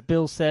the head. As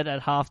Bill said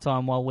at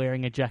halftime while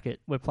wearing a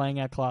jacket, we're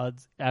playing our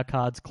cards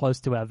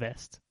close to our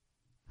vest.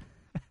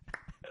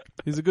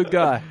 He's a good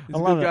guy. He's a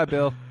good guy,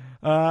 Bill.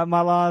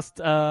 My last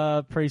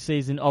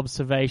preseason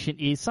observation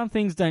is some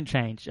things don't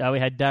change. We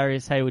had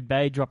Darius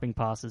Hayward-Bay dropping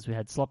passes. We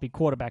had sloppy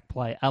quarterback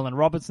play. Allen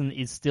Robinson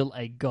is still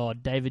a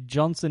god. David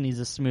Johnson is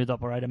a smooth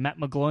operator. Matt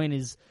McGloin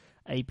is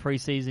a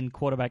preseason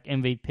quarterback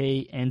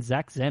MVP. And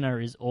Zach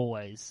Zenner is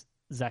always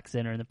Zach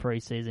Zenner in the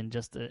preseason,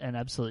 just an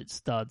absolute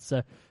stud.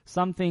 So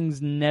some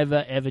things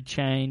never, ever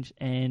change.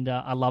 And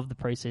I love the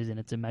preseason.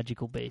 It's a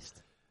magical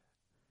beast.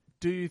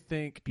 Do you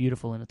think...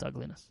 Beautiful in its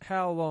ugliness.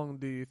 How long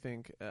do you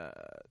think...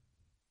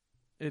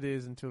 it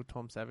is until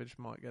Tom Savage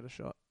might get a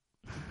shot?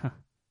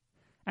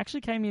 Actually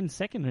came in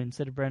second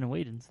instead of Brandon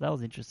Whedon, so that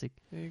was interesting.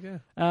 There you go.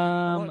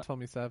 I like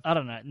Tommy Sav. I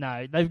don't know.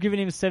 No, they've given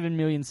him 7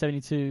 years,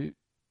 $70.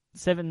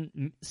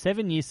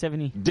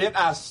 7 Did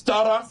I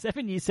stutter?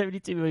 7 years,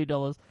 $72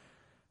 million.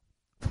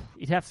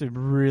 You'd have to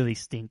really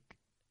stink.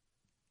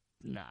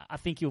 Nah, I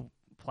think he'll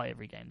play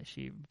every game this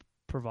year,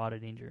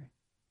 provided injury.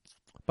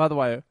 By the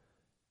way,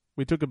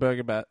 we took a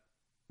burger bet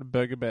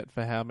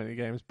for how many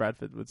games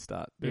Bradford would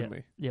start, didn't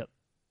we? Yep.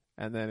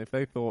 And then if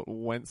they thought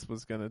Wentz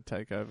was going to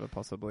take over,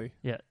 possibly,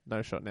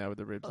 no shot now with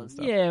the ribs and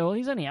stuff. Yeah, well,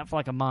 he's only out for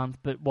like a month,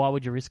 but why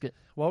would you risk it?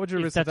 Why would you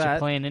risk that's that? Your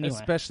plan anyway.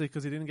 Especially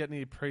because he didn't get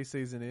any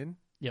preseason in.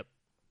 Yep.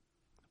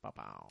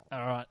 Ba-bow.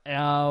 All right.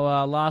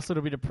 Our last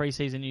little bit of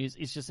preseason news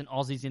is just an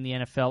Aussies in the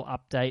NFL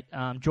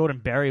update. Jordan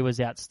Berry was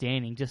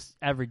outstanding, just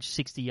averaged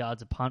 60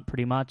 yards a punt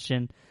pretty much,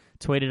 and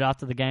tweeted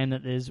after the game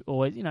that there's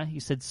always, he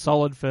said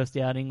solid first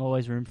outing,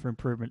 always room for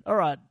improvement. All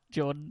right,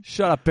 Jordan.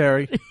 Shut up,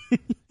 Berry.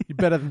 You're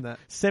better than that.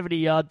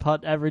 70-yard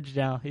punt average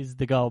now is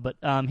the goal, but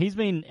he's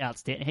been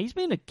outstanding. He's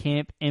been a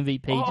camp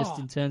MVP just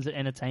in terms of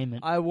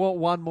entertainment. I want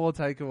one more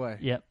takeaway.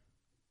 Yep.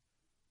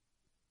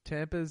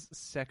 Tampa's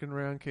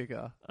second-round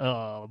kicker.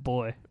 Oh,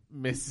 boy.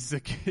 Misses a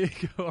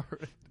kick.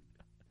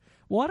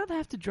 Why do they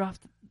have to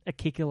draft a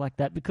kicker like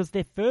that? Because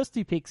their first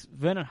two picks,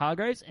 Vernon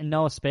Hargreaves and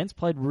Noah Spence,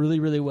 played really,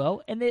 really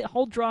well, and their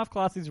whole draft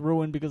class is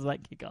ruined because of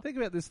that kicker. Think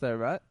about this, though,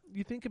 right?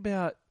 You think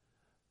about,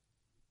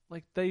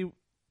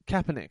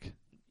 Kaepernick.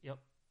 Yep.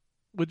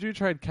 Would you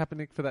trade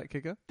Kaepernick for that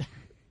kicker?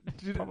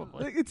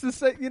 Probably. It's the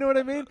same, you know what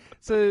I mean?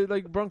 So,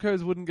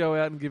 Broncos wouldn't go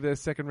out and give their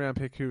second-round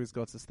pick who is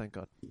Gotsis, thank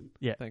God.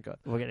 Yeah. Thank God.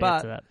 We'll get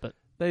into that, but...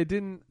 They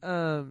didn't,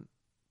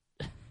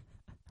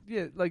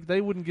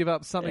 they wouldn't give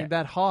up something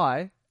that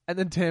high, and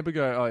then Tampa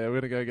go, oh yeah,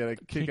 we're going to go get a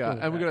kicker,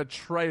 and we're going to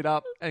trade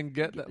up and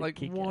get that. What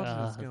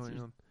is going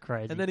on?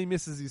 Crazy. And then he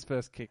misses his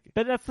first kick.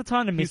 But that's the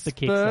time to miss the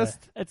kick, though.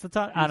 It's the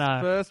time. I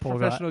know. First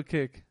professional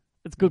kick.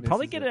 It's good.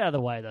 Probably get it out of the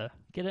way, though.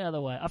 Get it out of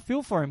the way. I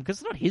feel for him, because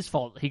it's not his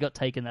fault he got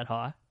taken that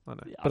high. I know.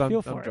 But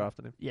I'm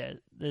drafting him. Yeah,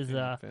 there's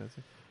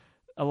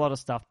a lot of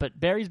stuff. But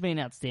Barry's been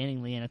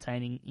outstandingly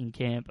entertaining in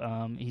camp.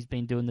 He's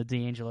been doing the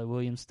D'Angelo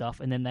Williams stuff.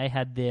 And then they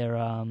had their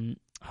home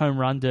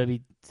run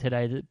derby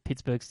today, the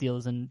Pittsburgh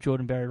Steelers, and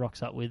Jordan Berry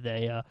rocks up with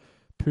a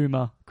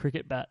Puma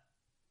cricket bat.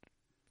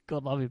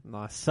 God love him.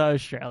 Nice. So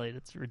Australian.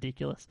 It's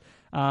ridiculous.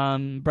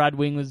 Brad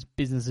Wing was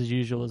business as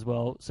usual as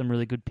well. Some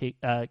really good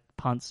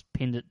punts,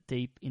 pinned it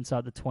deep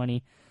inside the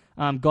 20.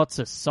 Got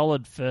a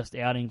solid first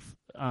outing.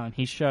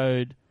 He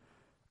showed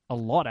a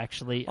lot,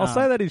 actually. I'll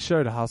say that he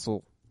showed a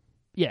hustle.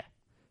 Yeah.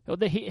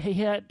 He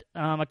had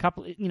a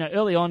couple,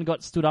 early on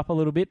got stood up a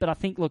little bit, but I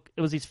think, look,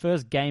 it was his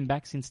first game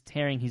back since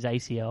tearing his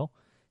ACL.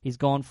 He's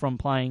gone from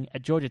playing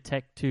at Georgia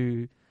Tech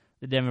to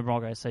the Denver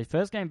Broncos. So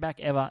first game back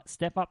ever,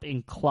 step up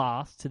in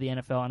class to the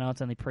NFL. I know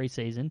it's only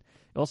preseason.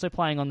 Also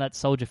playing on that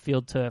Soldier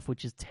Field turf,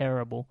 which is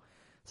terrible.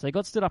 So he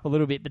got stood up a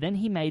little bit, but then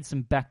he made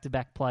some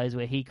back-to-back plays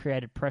where he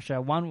created pressure.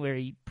 One where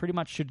he pretty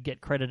much should get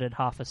credited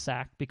half a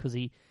sack because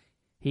he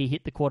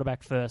hit the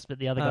quarterback first, but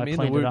the other guy cleaned it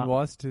up. In the Woot and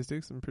Wye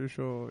statistics, I'm pretty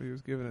sure he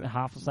was given it.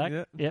 Half a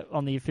sack? Yeah,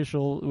 on the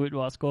official Woot and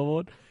Wye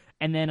scoreboard.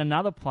 And then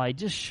another play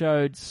just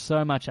showed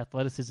so much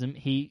athleticism.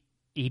 He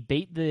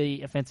beat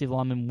the offensive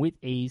lineman with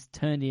ease,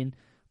 turned in,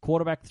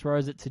 quarterback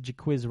throws it to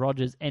Jaquiz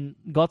Rogers, and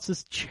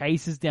Gotsis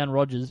chases down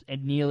Rogers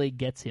and nearly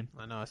gets him.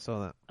 I know, I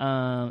saw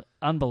that.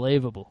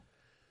 Unbelievable.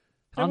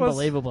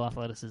 Unbelievable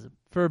athleticism.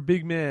 For a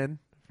big man,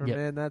 a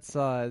man that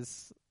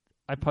size.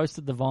 I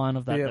posted the Vine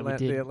of that we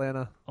did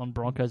Atlanta. On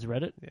Broncos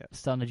Reddit. Yeah.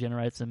 Starting to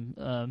generate some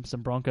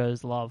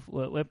Broncos love.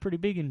 We're pretty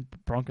big in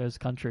Broncos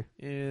country.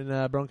 In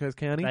Broncos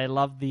County. They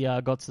love the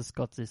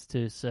Gotsis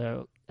too.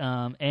 So,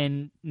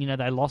 and,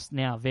 they lost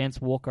now.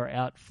 Vance Walker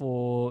out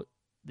for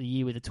the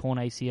year with a torn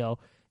ACL.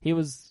 He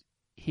was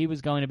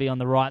going to be on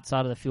the right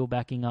side of the field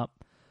backing up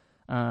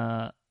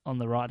on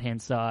the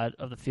right-hand side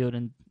of the field,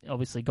 and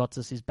obviously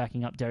Gotsis is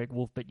backing up Derek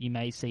Wolfe, but you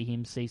may see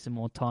him see some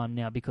more time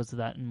now because of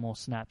that and more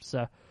snaps.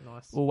 So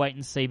We'll wait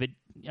and see. But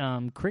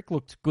Crick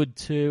looked good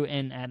too,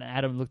 and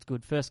Adam looked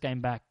good. First game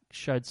back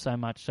showed so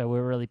much, so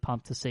we're really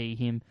pumped to see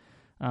him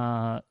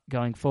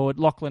going forward.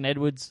 Lachlan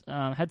Edwards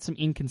had some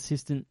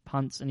inconsistent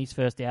punts in his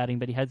first outing,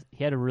 but he had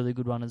a really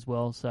good one as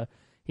well. So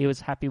he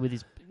was happy with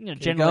his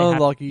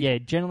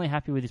generally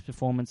happy with his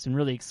performance and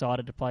really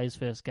excited to play his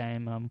first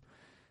game.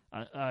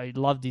 I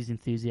loved his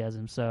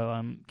enthusiasm, so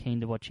I'm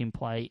keen to watch him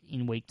play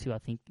in week 2. I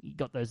think he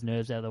got those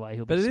nerves out of the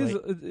way.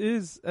 It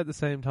is at the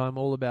same time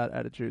all about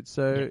attitude.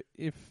 So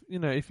if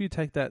you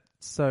take that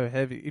so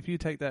heavy, if you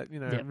take that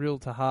real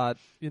to heart,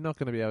 you're not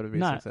going to be able to be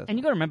successful. And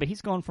you got to remember,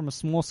 he's gone from a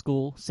small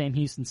school, Sam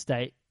Houston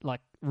State,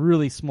 like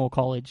really small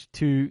college,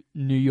 to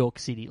New York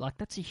City. Like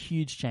that's a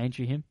huge change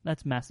for him.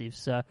 That's massive.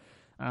 So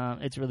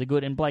it's really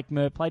good. And Blake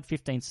Murr played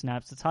 15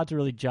 snaps. It's hard to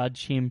really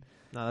judge him.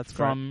 No, that's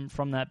from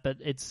that, but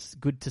it's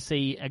good to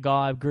see a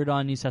guy,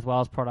 Gridiron New South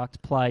Wales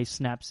product, play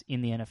snaps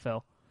in the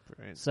NFL.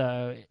 Brilliant.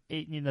 So,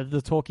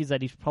 the talk is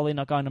that he's probably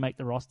not going to make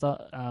the roster.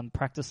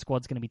 Practice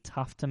squad's going to be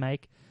tough to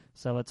make,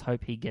 so let's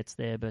hope he gets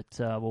there. But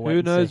we'll wait.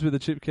 Who knows with the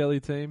Chip Kelly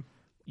team?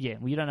 Yeah,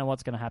 well, you don't know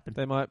what's going to happen.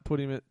 They might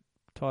put him at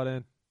tight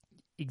end.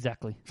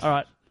 Exactly. All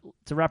right,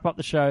 to wrap up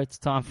the show, it's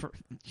time for.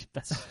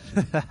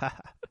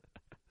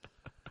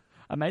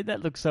 I made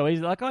that look so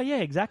easy. Like, oh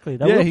yeah, exactly.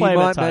 They will play he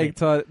might make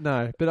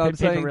no, but I'm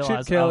saying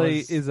Chip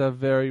Kelly is a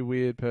very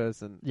weird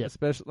person. Yep.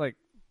 Especially like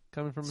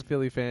coming from a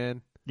Philly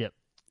fan. Yep.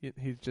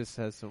 He just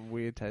has some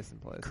weird taste in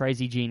players.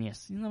 Crazy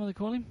genius. Isn't that what they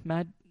call him?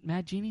 Mad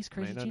genius?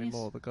 Crazy genius?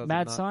 Anymore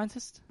Mad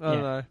scientist? Oh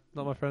no,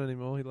 not my friend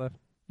anymore. He left.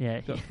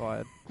 Yeah. Got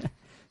fired.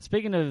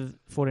 Speaking of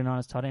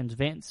 49ers tight ends,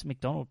 Vance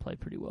McDonald played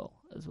pretty well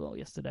as well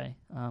yesterday.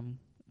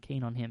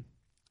 Keen on him.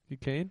 You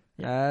keen?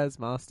 Yep. As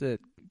mustard.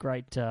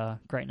 Great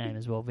name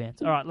as well,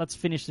 Vance. All right, let's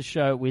finish the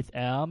show with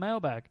our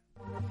mailbag.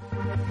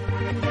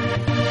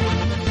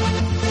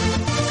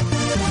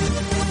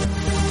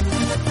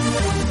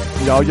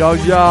 Yo, yo,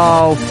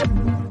 yo.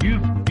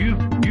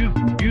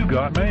 You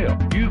got mail.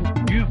 You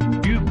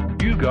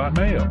got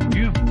mail.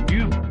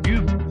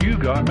 You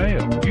got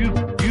mail.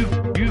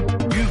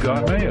 You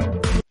got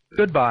mail.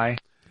 Goodbye.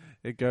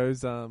 It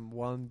goes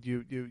one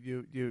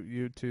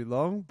you too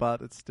long,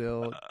 but it's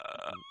still.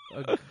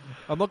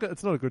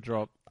 It's not a good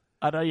drop.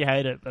 I know you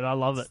hate it, but I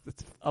love it.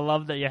 I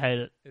love that you hate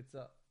it. It's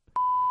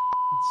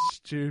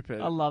stupid.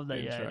 I love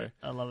that you hate it.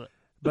 I love it.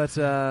 But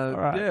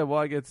right.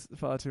 Wye gets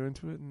far too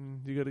into it,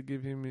 and you got to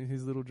give him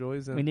his little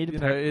joys. And we need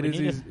to.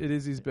 It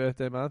is his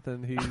birthday month,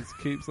 and he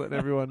keeps letting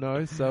everyone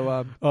know.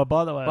 So,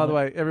 by the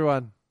way,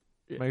 everyone,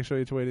 make sure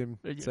you tweet him.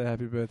 Say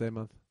happy birthday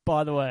month.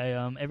 By the way,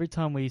 every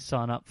time we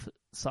sign up,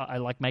 I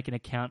make an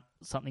account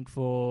something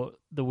for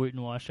the Woot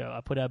and Wye show.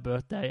 I put our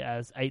birthday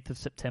as 8th of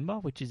September,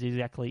 which is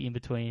exactly in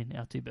between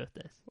our 2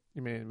 birthdays.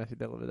 You mean Matthew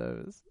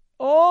Dellavedova's?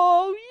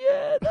 Oh,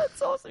 yeah,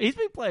 that's awesome. He's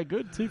been playing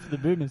good, too, for the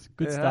Boomers.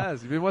 Good stuff.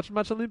 Has. You've been watching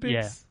much Olympics?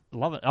 Yeah,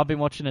 love it. I've been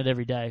watching it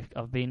every day.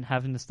 I've been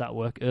having to start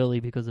work early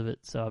because of it,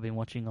 so I've been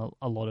watching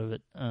a lot of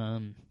it.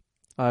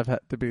 I've had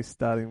to be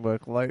starting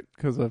work late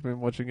because I've been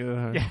watching it at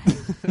home.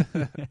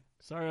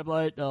 Sorry I'm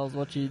late. I was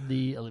watching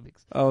the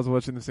Olympics. I was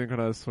watching the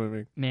synchronized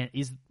swimming. Man,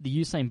 the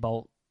Usain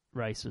Bolt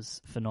race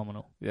was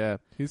phenomenal. Yeah,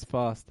 he's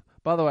fast.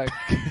 By the way,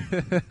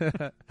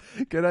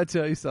 can I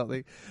tell you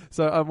something?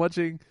 So I'm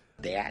watching...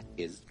 That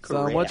is correct.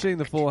 So I'm watching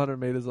the 400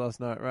 meters last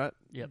night, right?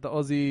 Yep. The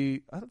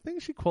Aussie, I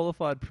think she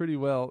qualified pretty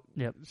well.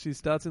 Yep. She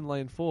starts in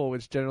lane 4,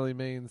 which generally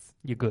means...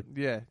 You're good.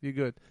 Yeah, you're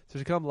good. So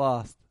she come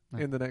last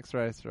in the next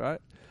race, right?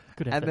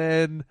 Good effort.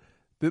 And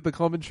then the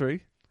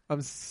commentary...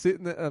 I'm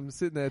sitting there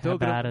talking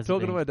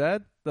to my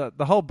dad.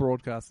 The whole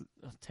broadcast.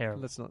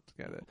 Terrible. Let's not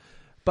go there.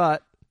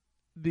 But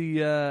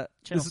the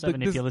Channel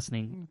 7 if you're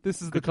listening.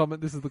 This is the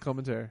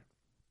commentary.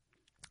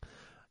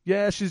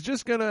 Yeah, she's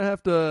just gonna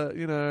have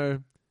to,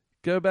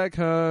 go back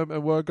home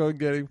and work on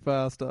getting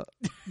faster.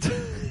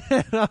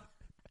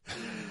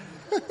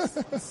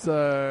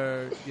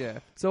 So, yeah.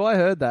 So I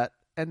heard that,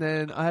 and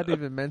then I hadn't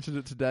even mentioned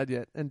it to Dad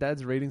yet, and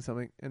Dad's reading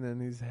something, and then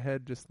his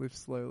head just lifts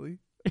slowly.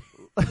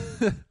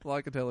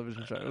 Like a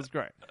television show. It was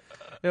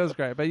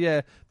great. But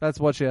yeah, that's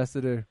what she has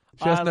to do.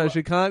 She has to know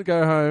she can't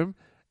go home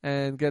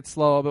and get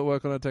slower but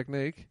work on her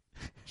technique.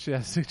 She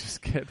has to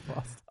just get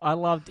fast. I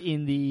loved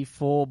in the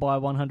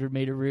 4x100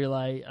 meter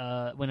relay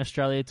when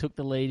Australia took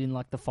the lead in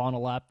like the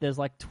final lap. There's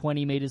like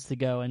 20 meters to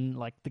go, and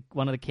like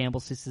one of the Campbell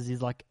sisters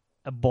is like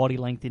a body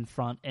length in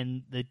front,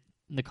 and the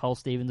Nicole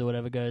Stevens or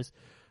whatever goes,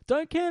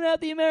 "Don't count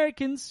out the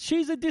Americans.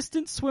 She's a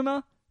distance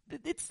swimmer.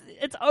 It's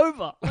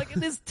over. Like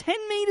there's 10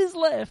 meters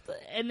left."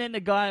 And then the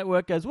guy at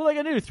work goes, "What are they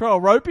going to do? Throw a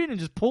rope in and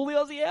just pull the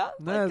Aussie out?"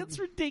 No. Like it's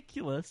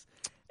ridiculous.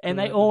 And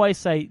they always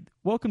say,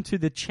 "Welcome to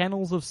the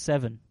Channels of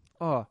 7."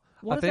 Oh,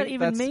 what does that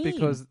even mean?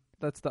 Because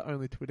that's the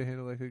only Twitter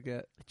handle they could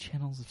get. The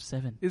Channels of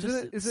 7. Is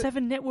it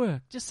 7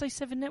 Network? Just say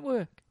 7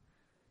 Network.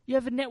 You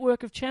have a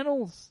network of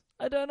channels.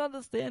 I don't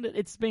understand it.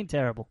 It's been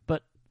terrible.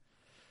 But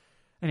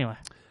anyway.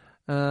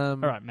 All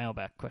right,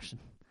 mailbag question.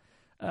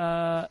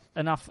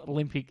 Enough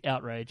Olympic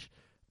outrage.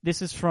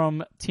 This is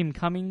from Tim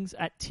Cummings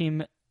at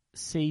Tim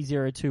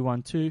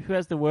C0212, who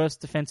has the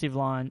worst defensive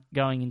line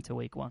going into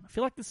week 1. I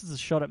feel like this is a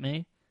shot at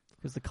me.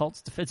 Because the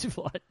Colts' defensive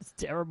line is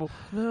terrible.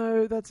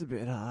 No, that's a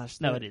bit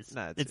harsh. No, it is.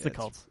 No, it's the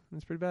Colts.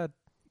 It's pretty bad.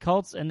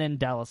 Colts and then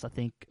Dallas, I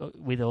think,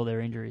 with all their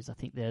injuries. I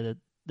think they're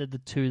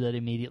the two that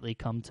immediately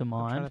come to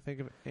mind. I'm trying to think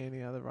of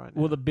any other right now.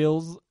 Well, the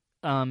Bills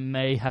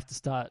may have to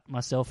start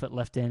myself at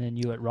left end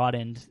and you at right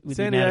end. With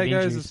San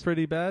Diego's is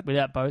pretty bad.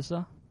 Without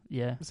Bosa,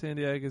 yeah. San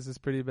Diego's is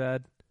pretty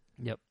bad.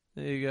 Yep.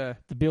 There you go.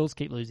 The Bills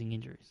keep losing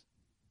injuries.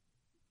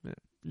 Yeah.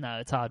 No,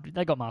 it's hard.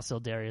 They got Marcel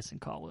Darius and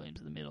Kyle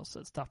Williams in the middle, so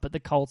it's tough. But the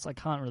Colts, I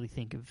can't really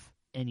think of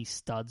any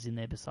studs in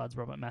there besides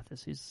Robert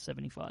Mathis, who's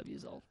 75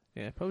 years old.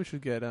 Yeah, probably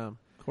should get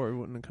Corey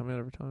Wootton and come out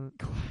of retirement.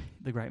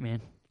 The great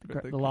man.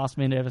 The last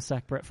man to ever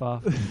sack Brett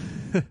Favre.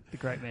 The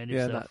great man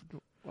himself.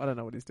 I don't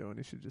know what he's doing.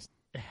 He should just...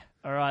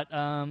 All right,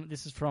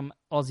 this is from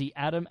Aussie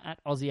Adam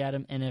at Aussie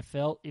Adam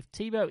NFL. If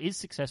Tebow is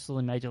successful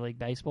in Major League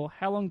Baseball,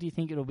 how long do you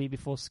think it'll be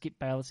before Skip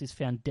Bayless is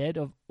found dead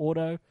of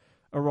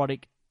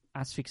autoerotic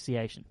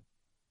asphyxiation?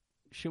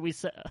 Should we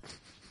set...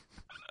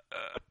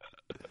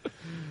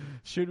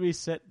 Should we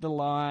set the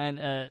line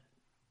at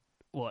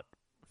what?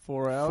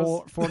 4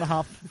 hours? Four and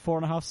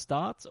a half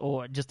starts,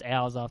 or just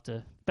hours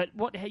after? But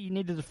you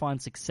need to define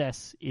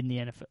success in the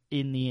NFL,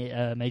 in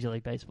the Major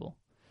League Baseball.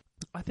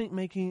 I think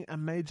making a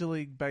Major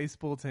League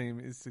Baseball team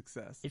is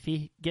success.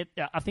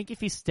 I think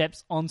if he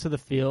steps onto the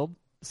field,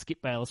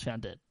 Skip Bayless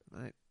found dead.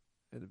 Mate,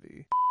 it'd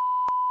be.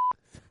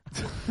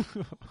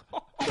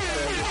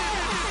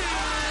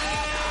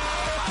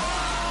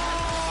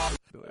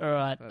 All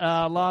right.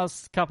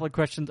 Last couple of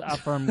questions up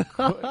from...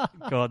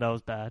 God, that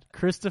was bad.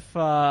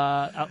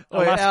 Christopher...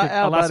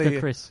 Alaska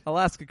Chris.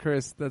 Alaska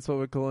Chris, that's what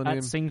we're calling him.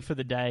 At Sing for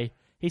the Day.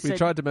 I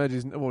tried to merge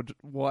his name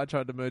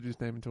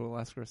into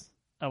Alaskas.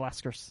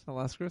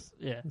 Alaskas?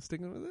 Yeah. I'm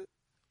sticking with it?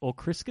 Or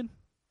Criskin?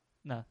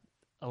 No.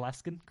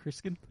 Alaskan?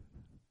 Criskin?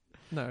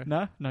 No.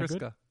 No? No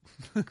Kriska.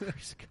 good?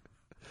 Kriska.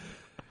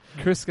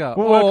 Kriska.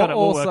 We'll work on it.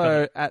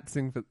 Also at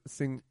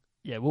Sing...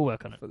 Yeah, we'll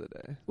work on it. For the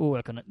day. We'll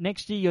work on it.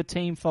 Next year, your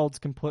team folds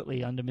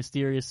completely under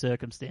mysterious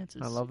circumstances.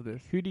 I love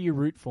this. Who do you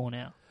root for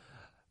now?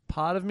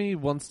 Part of me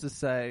wants to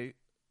say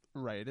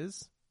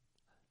Raiders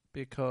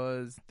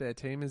because their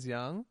team is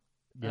young.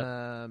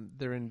 Yep.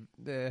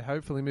 They're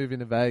hopefully moving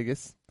to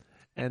Vegas,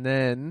 and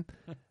then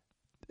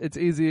it's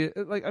easier.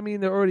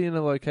 They're already in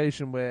a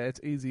location where it's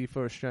easy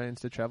for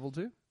Australians to travel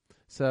to.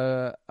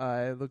 So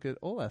I look at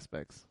all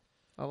aspects.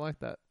 I like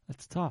that.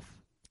 That's tough.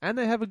 And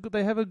they have a good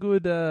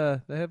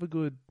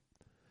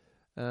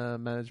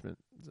management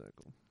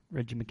circle.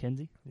 Reggie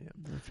McKenzie? Yeah.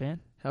 You're a fan?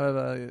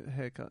 However,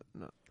 haircut,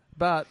 no.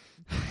 But,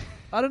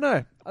 I don't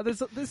know. There's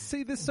so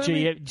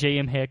many...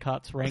 GM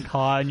haircuts rank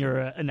high in your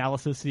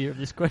analysis here of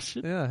this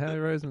question. Yeah, Howie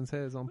Roseman's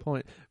hair is on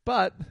point.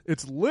 But,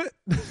 it's lit.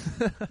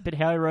 But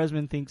Howie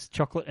Roseman thinks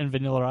chocolate and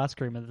vanilla ice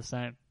cream are the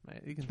same.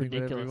 Mate, he can think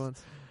whatever he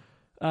wants.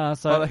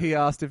 So he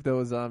asked if there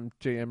was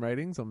GM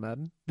ratings on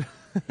Madden.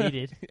 He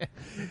did.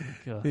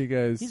 Yeah. He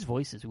goes... His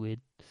voice is weird.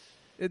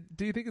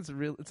 Do you think it's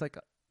real? It's like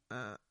a...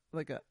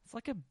 It's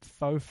like a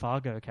faux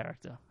Fargo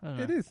character. I don't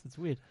know. It is. It's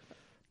weird.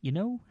 You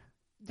know?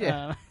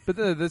 Yeah. But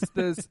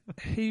there's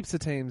heaps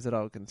of teams that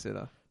I would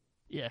consider.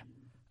 Yeah.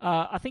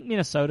 I think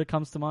Minnesota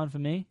comes to mind for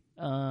me.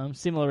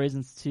 Similar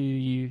reasons to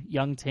you.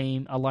 Young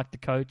team. I like the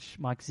coach,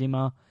 Mike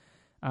Zimmer.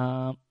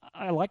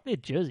 I like their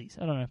jerseys.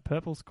 I don't know.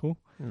 Purple's cool.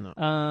 No.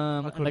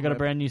 And they got a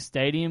brand new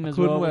stadium as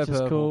well, which is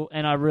cool.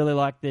 And I really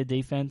like their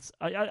defense.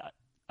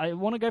 I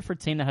want to go for a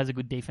team that has a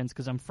good defense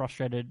because I'm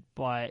frustrated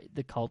by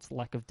the Colts'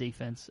 lack of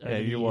defense. Yeah,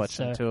 you watch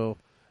until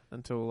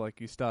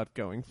you start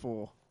going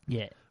for.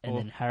 Yeah, and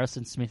then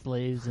Harrison Smith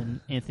leaves, and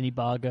Anthony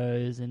Barr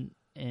goes, and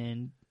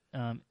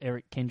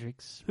Eric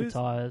Kendricks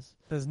retires.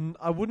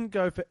 I wouldn't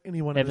go for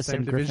anyone in the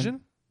same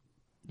division.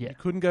 Yeah, you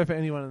couldn't go for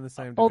anyone in the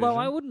same division. Although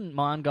I wouldn't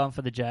mind going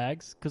for the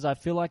Jags because I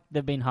feel like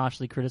they've been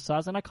harshly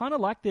criticised, and I kind of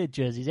like their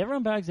jerseys.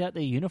 Everyone bags out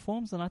their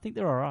uniforms, and I think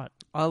they're all right.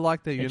 I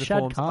like their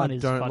uniforms. I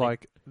don't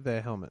like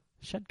their helmet.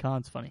 Shad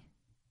Khan's funny.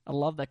 I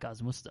love that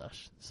guy's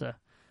mustache, so I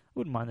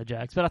wouldn't mind the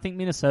Jags. But I think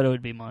Minnesota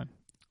would be mine.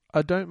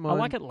 I don't mind. I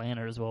like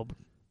Atlanta as well,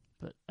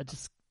 but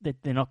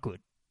they're not good.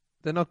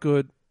 They're not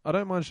good. I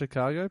don't mind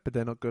Chicago, but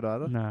they're not good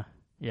either. No,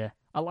 yeah.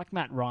 I like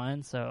Matt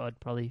Ryan, so I'd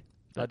probably...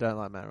 I don't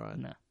like Matt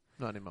Ryan. No.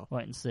 Not anymore.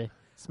 Wait and see.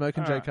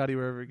 Smoking Jay Cuddy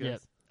wherever he goes.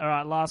 Yep. All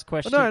right, last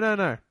question. Oh,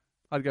 no.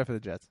 I'd go for the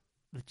Jets.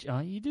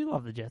 You do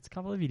love the Jets.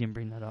 Can't believe you didn't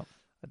bring that up.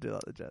 I do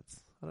like the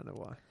Jets. I don't know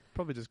why.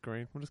 Probably just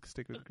green. We'll just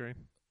stick with green.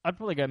 I'd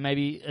probably go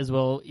maybe as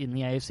well in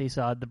the AFC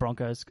side, the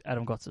Broncos.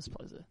 Adam Gotsis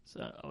plays there,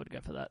 so I would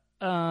go for that.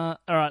 All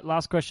right,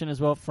 last question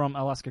as well from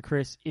Alaska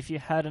Chris. If you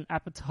had an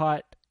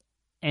appetite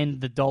and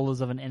the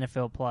dollars of an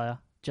NFL player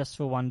just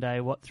for one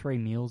day, what 3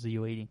 meals are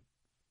you eating?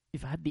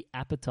 If I had the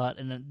appetite,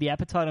 and the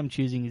appetite I'm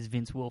choosing is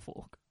Vince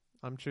Wilfork.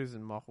 I'm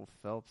choosing Michael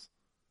Phelps.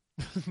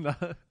 No.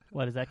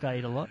 Why, does that guy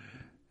eat a lot?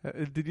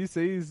 Did you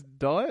see his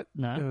diet?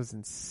 No. It was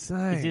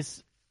insane. Is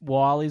this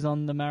while he's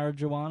on the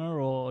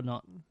marijuana or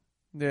not?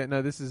 Yeah,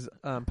 no, this is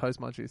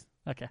post-munchies.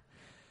 Okay.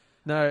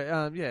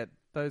 No,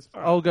 those.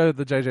 I'll go with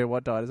the JJ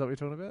Watt diet. Is that what you're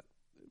talking about?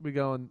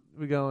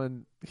 We're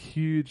going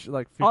huge,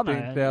 like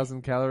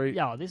 15,000 calorie.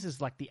 Yeah, this is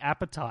like the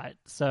appetite.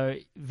 So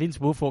Vince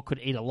Wilfork could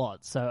eat a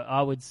lot. So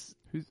I would...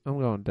 I'm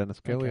going Dennis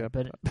Kelly. Okay,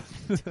 but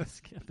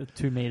the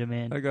 2-meter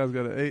man. That guy's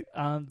got to eat.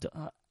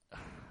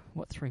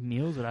 What 3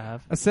 meals would I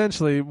have?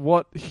 Essentially,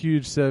 what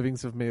huge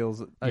servings of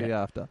meals are you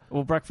after?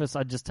 Well, breakfast,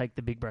 I'd just take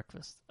the big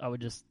breakfast. I would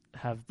just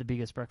have the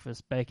biggest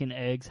breakfast. Bacon,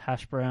 eggs,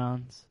 hash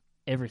browns,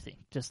 everything.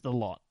 Just a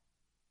lot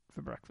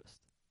for breakfast.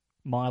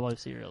 Milo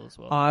cereal as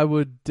well. I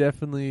would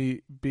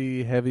definitely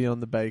be heavy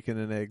on the bacon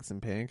and eggs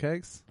and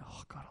pancakes.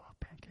 Oh, God, I love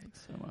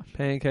pancakes so much.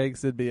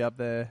 Pancakes would be up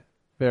there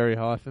very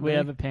high for me. We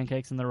have a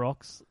Pancakes in the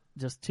Rocks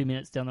just 2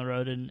 minutes down the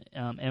road, and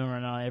Emma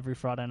and I, every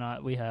Friday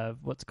night, we have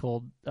what's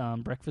called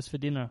breakfast for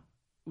dinner.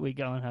 We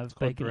go and have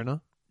bacon.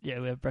 Dinner? Yeah,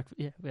 we have breakfast.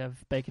 Yeah, we have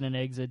bacon and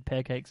eggs and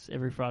pancakes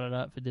every Friday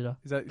night for dinner.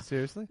 Is that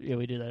seriously? Yeah,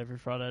 we do that every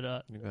Friday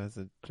night. You guys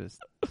are just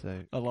so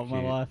I love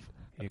cute. my life.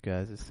 You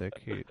guys are so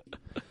cute.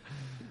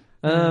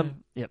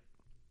 Yep.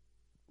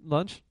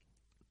 Lunch?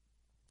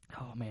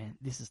 Oh, man,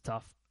 this is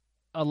tough.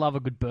 I love a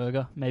good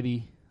burger.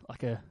 Maybe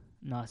like a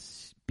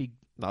nice big...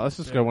 No, let's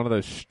just go one of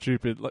those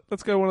stupid...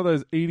 let's go one of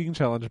those eating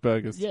challenge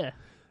burgers. Yeah.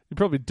 You'd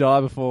probably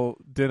die before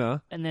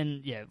dinner. And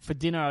then, for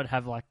dinner I'd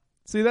have like...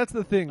 See, that's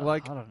the thing. I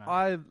don't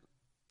know.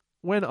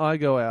 When I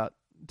go out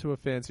to a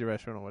fancy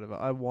restaurant or whatever,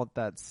 I want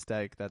that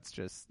steak that's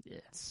just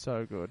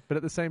so good. But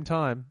at the same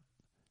time,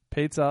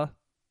 pizza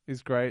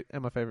is great,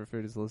 and my favorite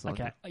food is lasagna.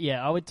 Okay,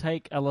 yeah, I would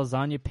take a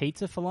lasagna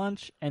pizza for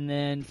lunch, and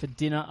then for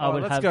dinner I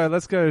would have...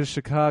 Let's go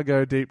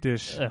Chicago deep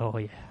dish. Oh,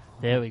 yeah.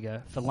 There we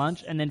go. For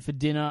lunch, and then for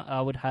dinner I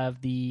would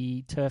have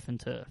the turf and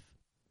turf.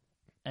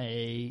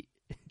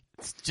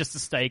 It's just a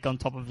steak on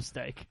top of a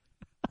steak.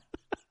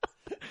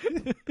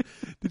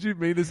 Did you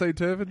mean to say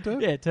turf and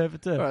turf? Yeah, turf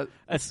and turf. Right,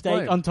 a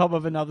steak on top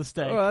of another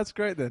steak. Oh, that's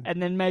great then.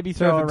 And then maybe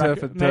throw a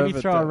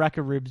rack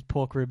of ribs,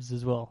 pork ribs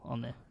as well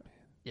on there.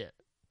 Yeah.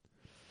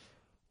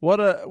 What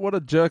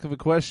a jerk of a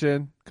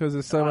question, because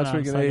there's so much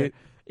we can eat.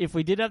 If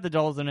we did have the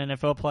dollars on an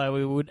NFL player,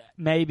 we would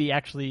maybe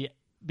actually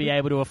be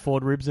able to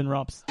afford ribs and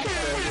rubs.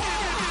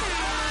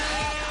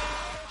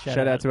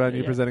 Shout out to our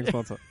new presenting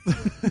sponsor.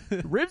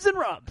 Ribs and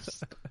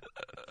rubs.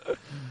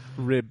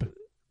 Rib.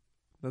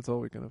 That's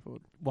all we can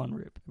afford. One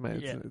rib.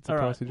 Mate, it's a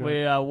pricey joint.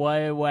 We are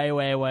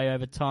way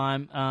over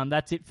time.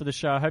 That's it for the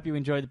show. I hope you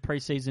enjoyed the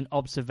preseason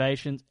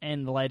observations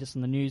and the latest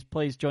in the news.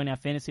 Please join our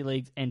fantasy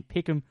leagues and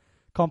pick 'em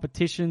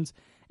competitions.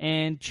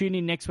 And tune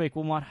in next week.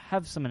 We might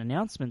have some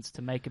announcements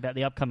to make about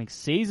the upcoming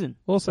season.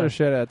 Also,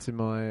 shout out to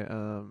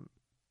my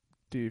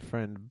dear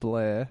friend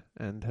Blair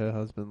and her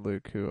husband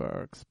Luke, who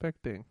are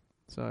expecting.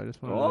 So I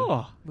just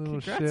want to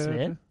congrats,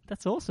 man.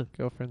 That's awesome.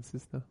 Girlfriend,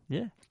 sister.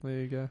 Yeah. There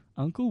you go.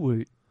 Uncle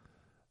Woot.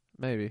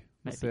 Maybe.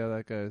 We'll see how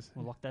that goes.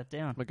 We'll lock that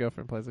down. My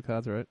girlfriend plays the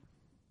cards, right?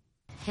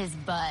 His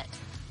butt.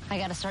 I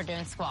got to start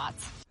doing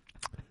squats.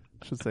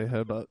 I should say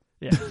her butt.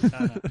 Yeah.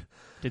 No.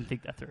 Didn't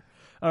think that through.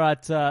 All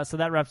right, so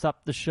that wraps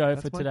up the show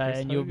for today,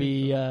 and you'll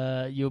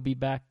be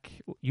back,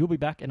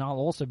 and I'll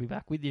also be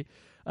back with you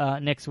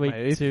next week.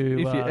 Mate, if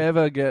you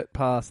ever get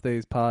past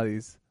these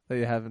parties that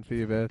you're having for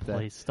your birthday,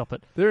 please stop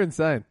it. They're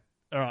insane.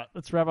 All right,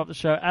 let's wrap up the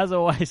show. As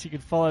always, you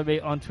can follow me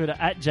on Twitter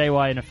at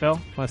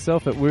JYNFL.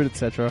 Myself at Woot,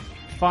 etc.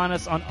 Find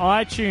us on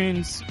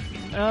iTunes.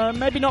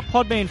 Maybe not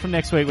Podbean from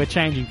next week. We're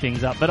changing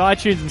things up, but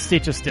iTunes and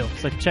Stitcher still.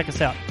 So check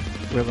us out.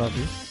 We love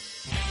you.